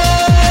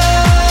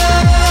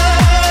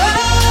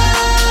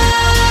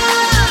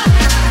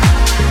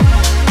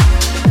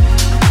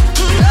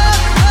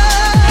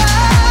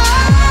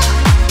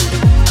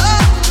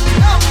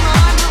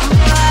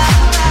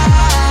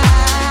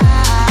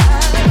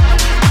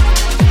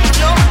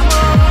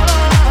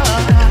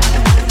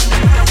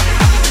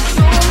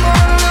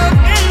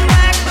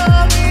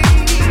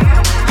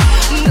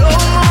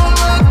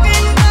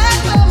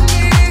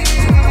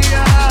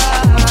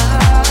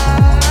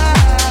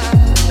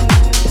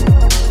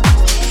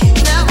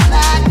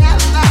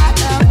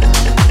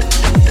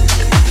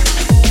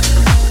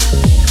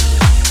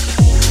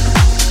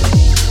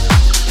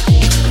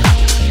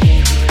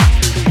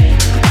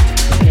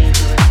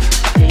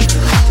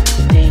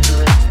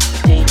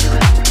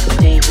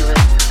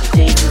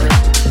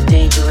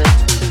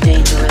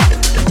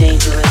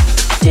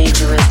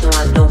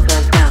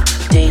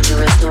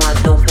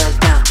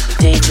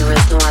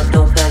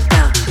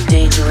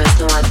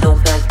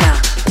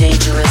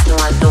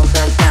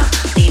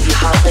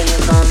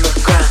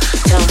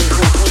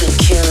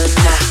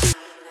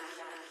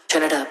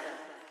 Turn it up.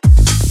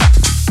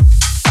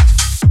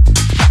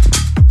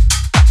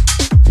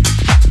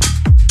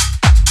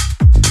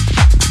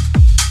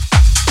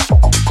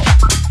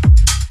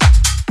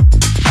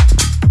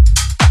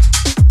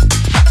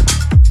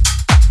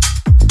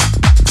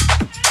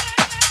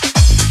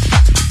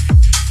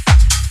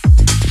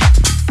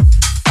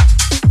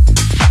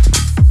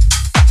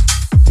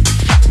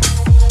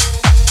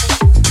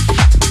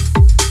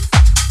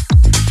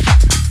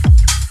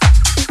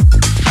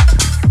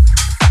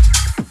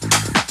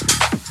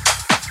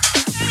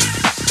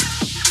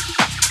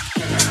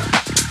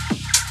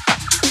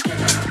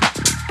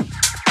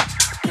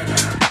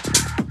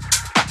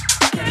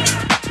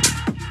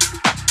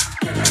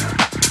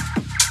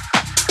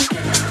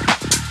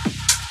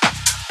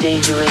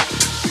 Dangerous,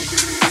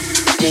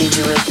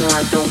 dangerous, no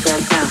I don't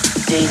back down.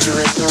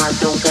 Dangerous, no I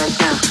don't back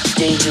down.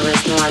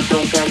 Dangerous, no I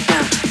don't back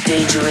down.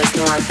 Dangerous,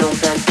 no I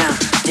don't back down.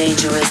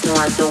 Dangerous, no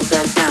I don't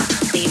back down.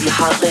 Leave your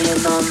heart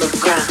laying on the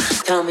ground.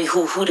 Tell me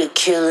who the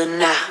killer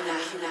now.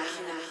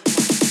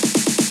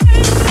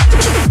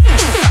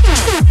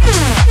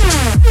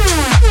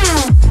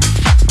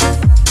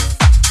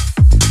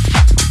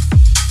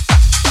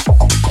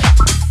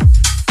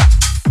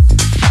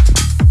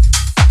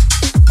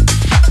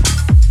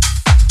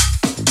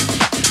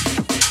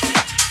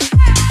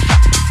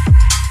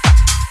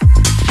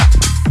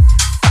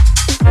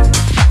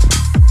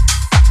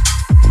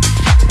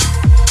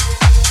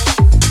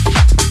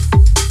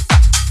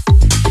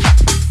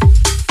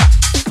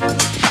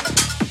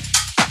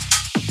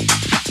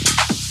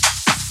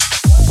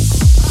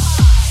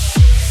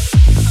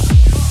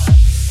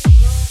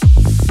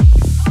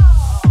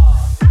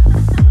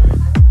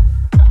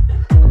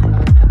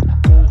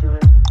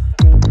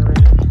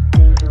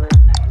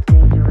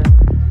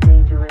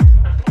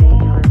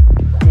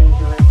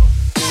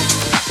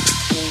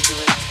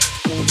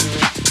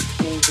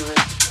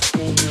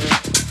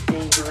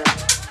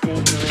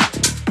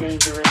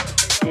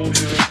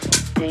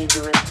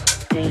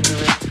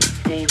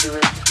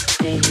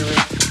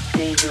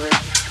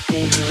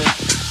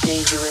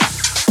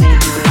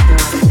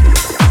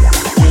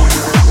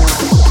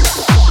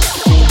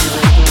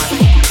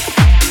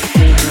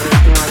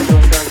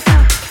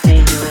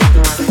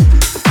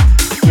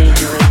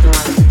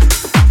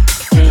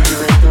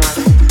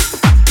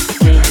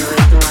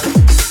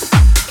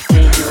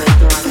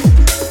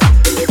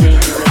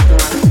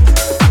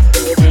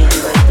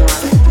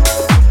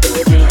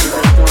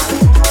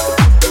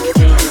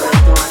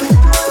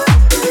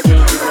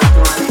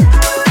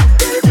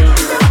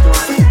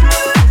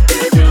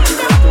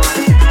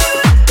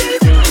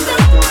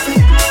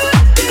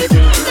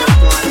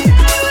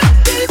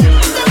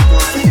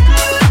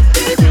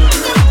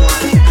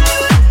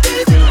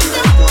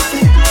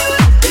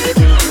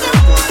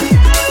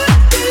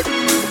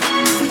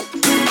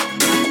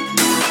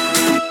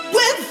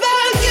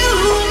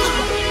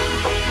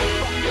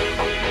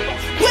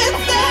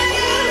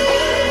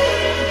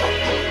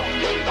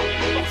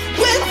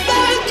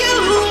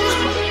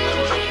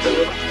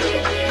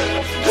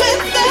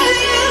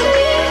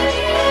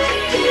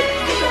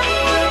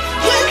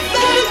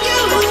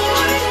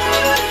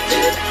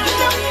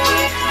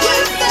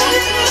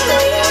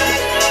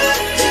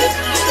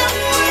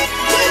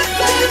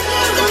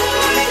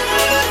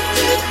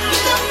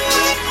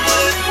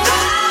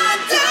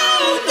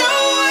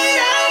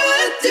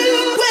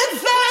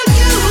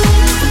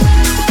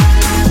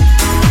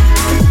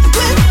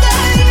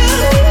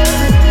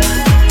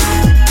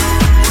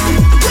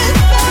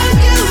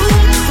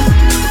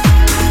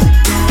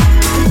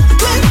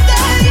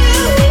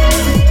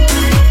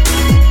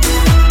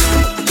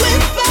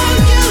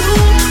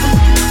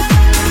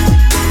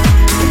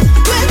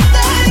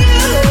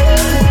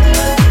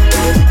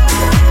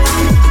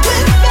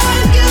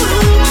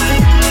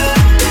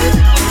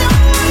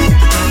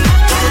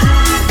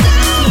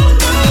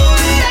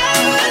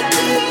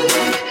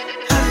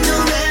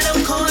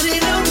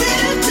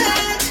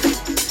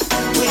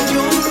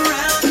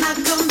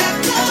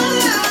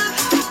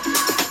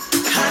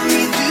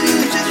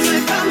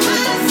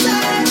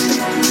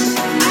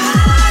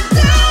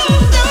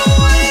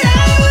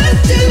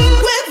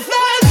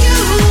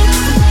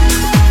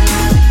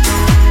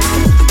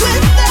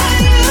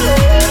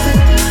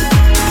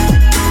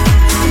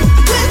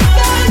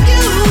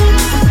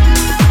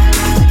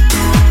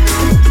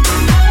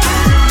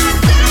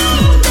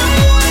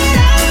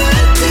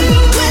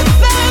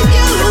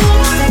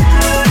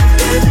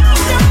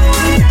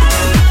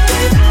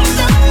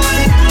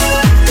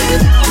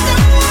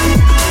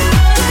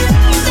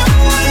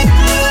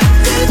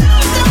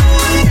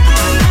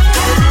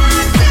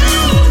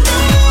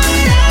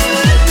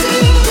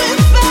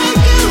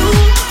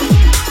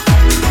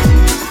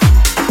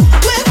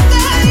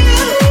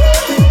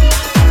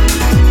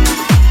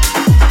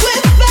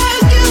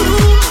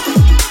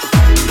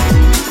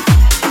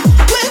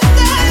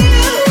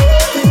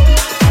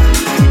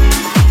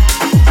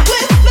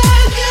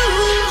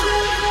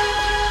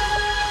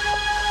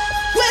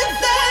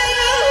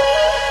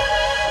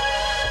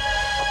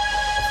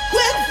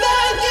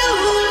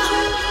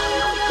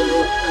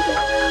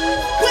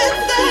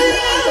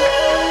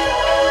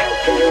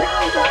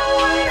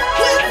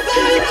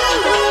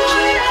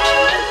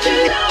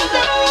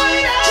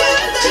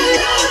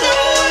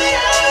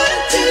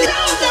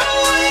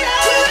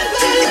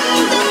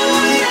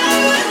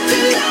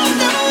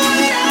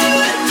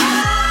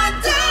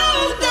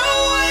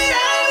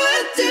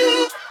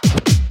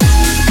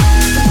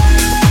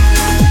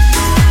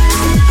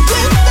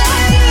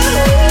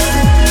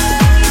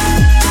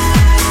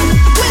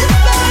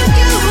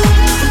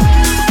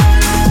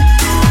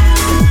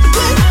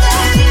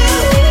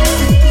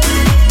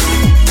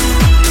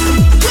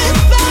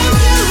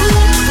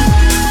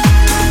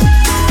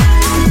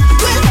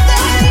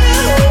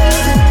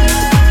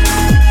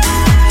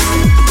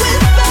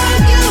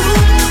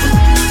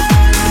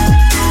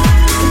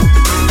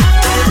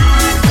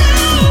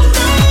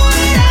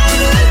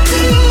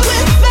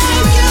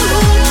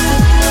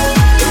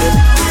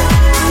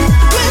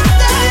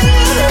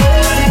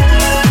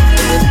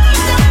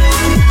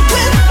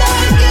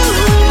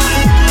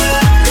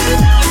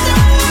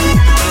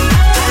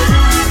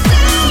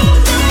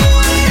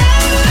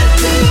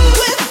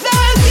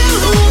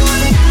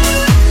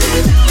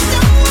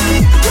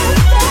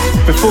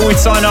 Before we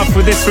sign off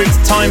with this week's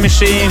Time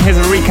Machine, here's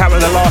a recap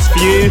of the last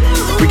few.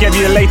 We gave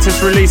you the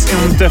latest release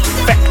in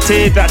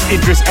Defected, that's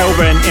Idris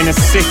Elba in Inner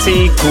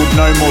City, called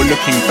No More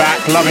Looking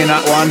Back, loving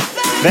that one.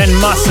 Then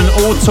Muss and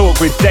All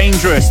Talk with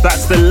Dangerous,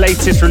 that's the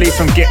latest release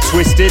from Get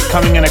Twisted,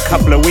 coming in a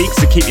couple of weeks,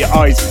 so keep your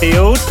eyes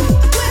peeled.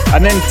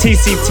 And then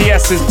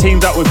TCTS has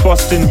teamed up with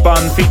Boston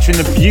Bun, featuring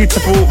the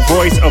beautiful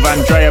voice of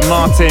Andrea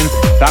Martin.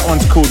 That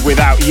one's called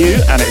Without You,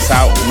 and it's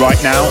out right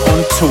now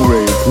on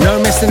Toolroom.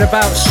 No messing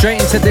about, straight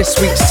into this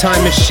week's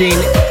Time Machine.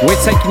 We're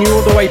taking you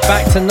all the way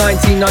back to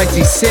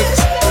 1996.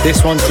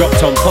 This one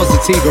dropped on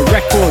Positiva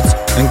Records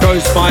and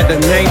goes by the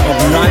name of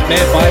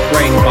Nightmare by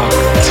Brainbug.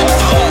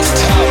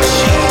 Time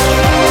Machine.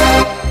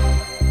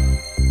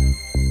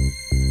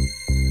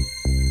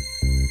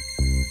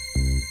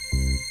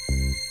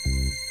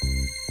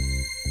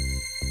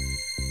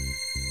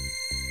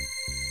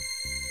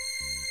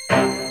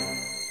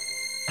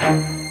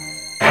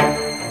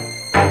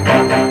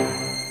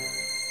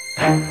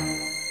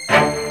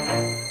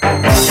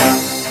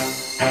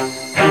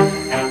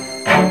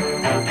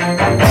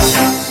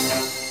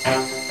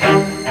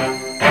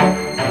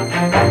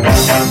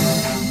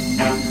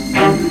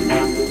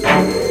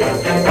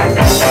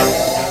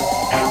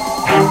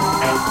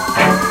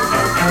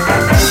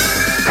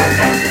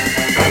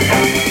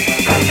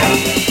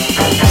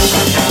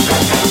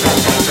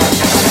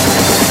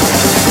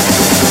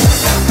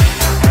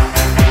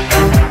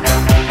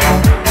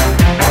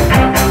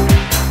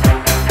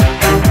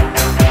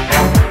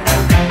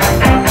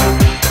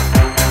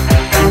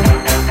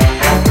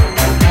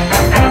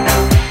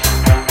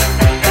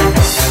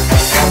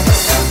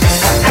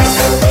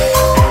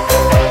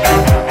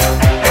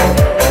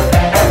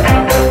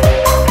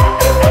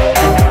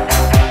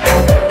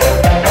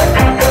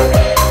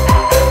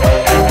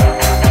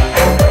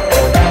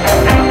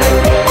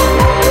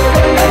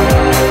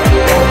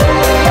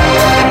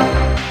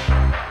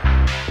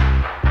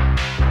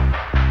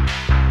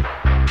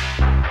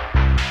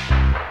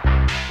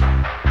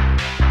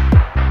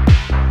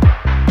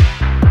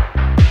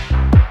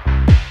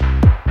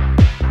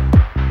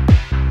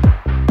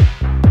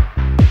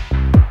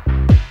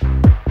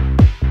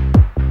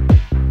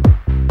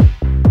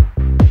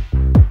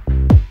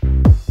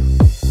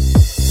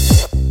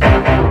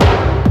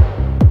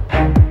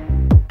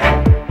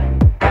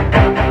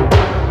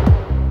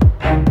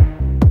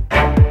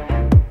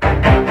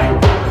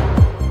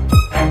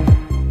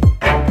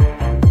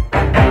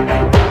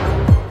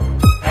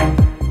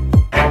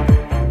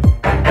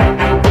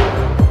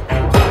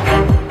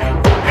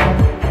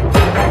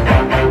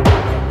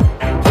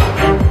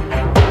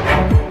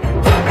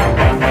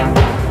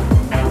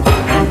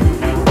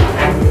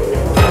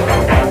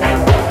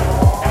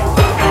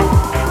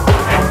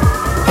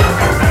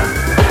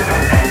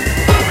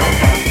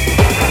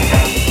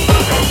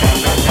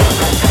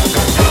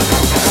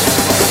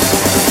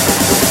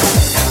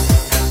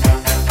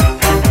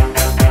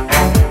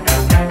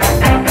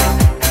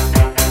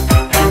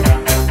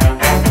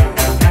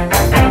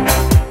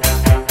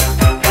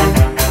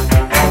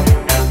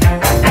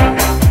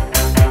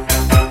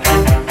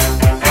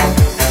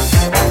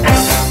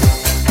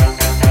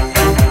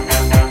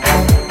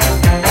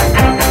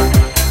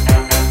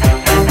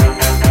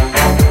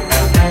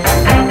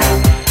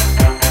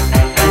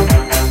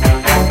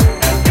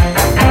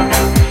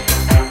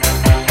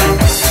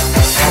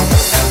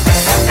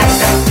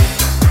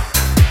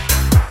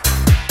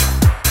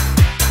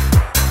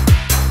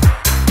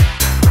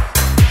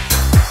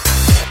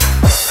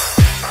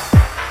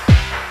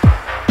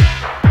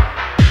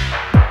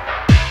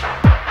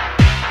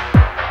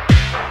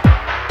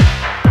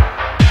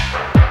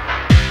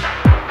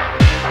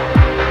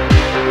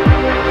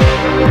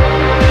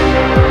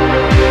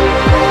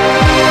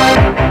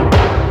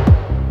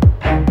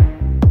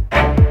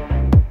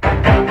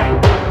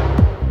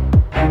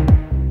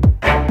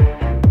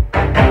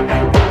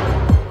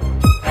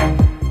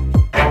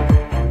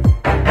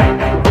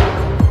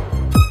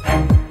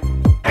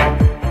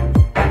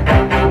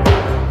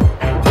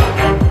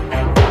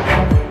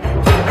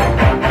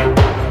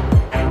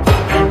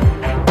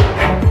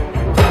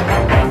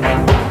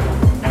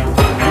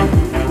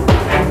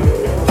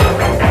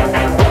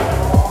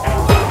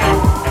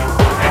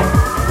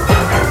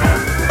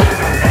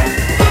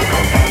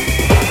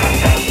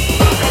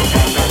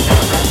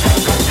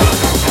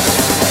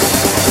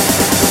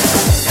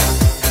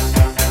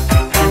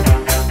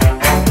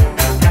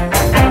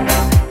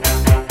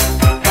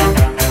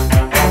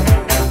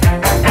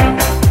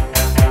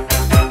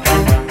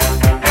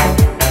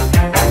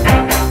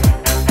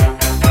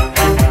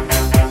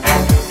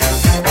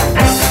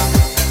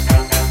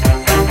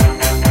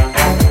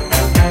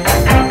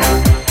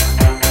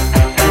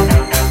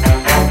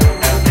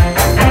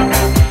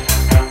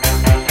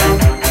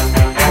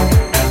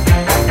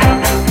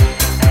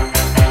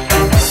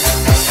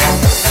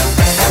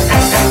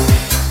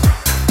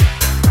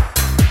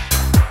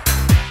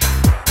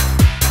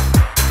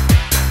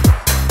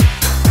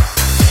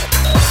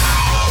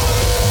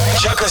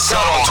 us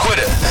out on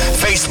Twitter,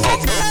 Facebook,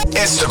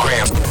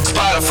 Instagram,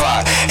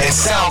 Spotify, and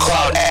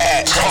SoundCloud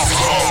at Tough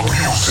Love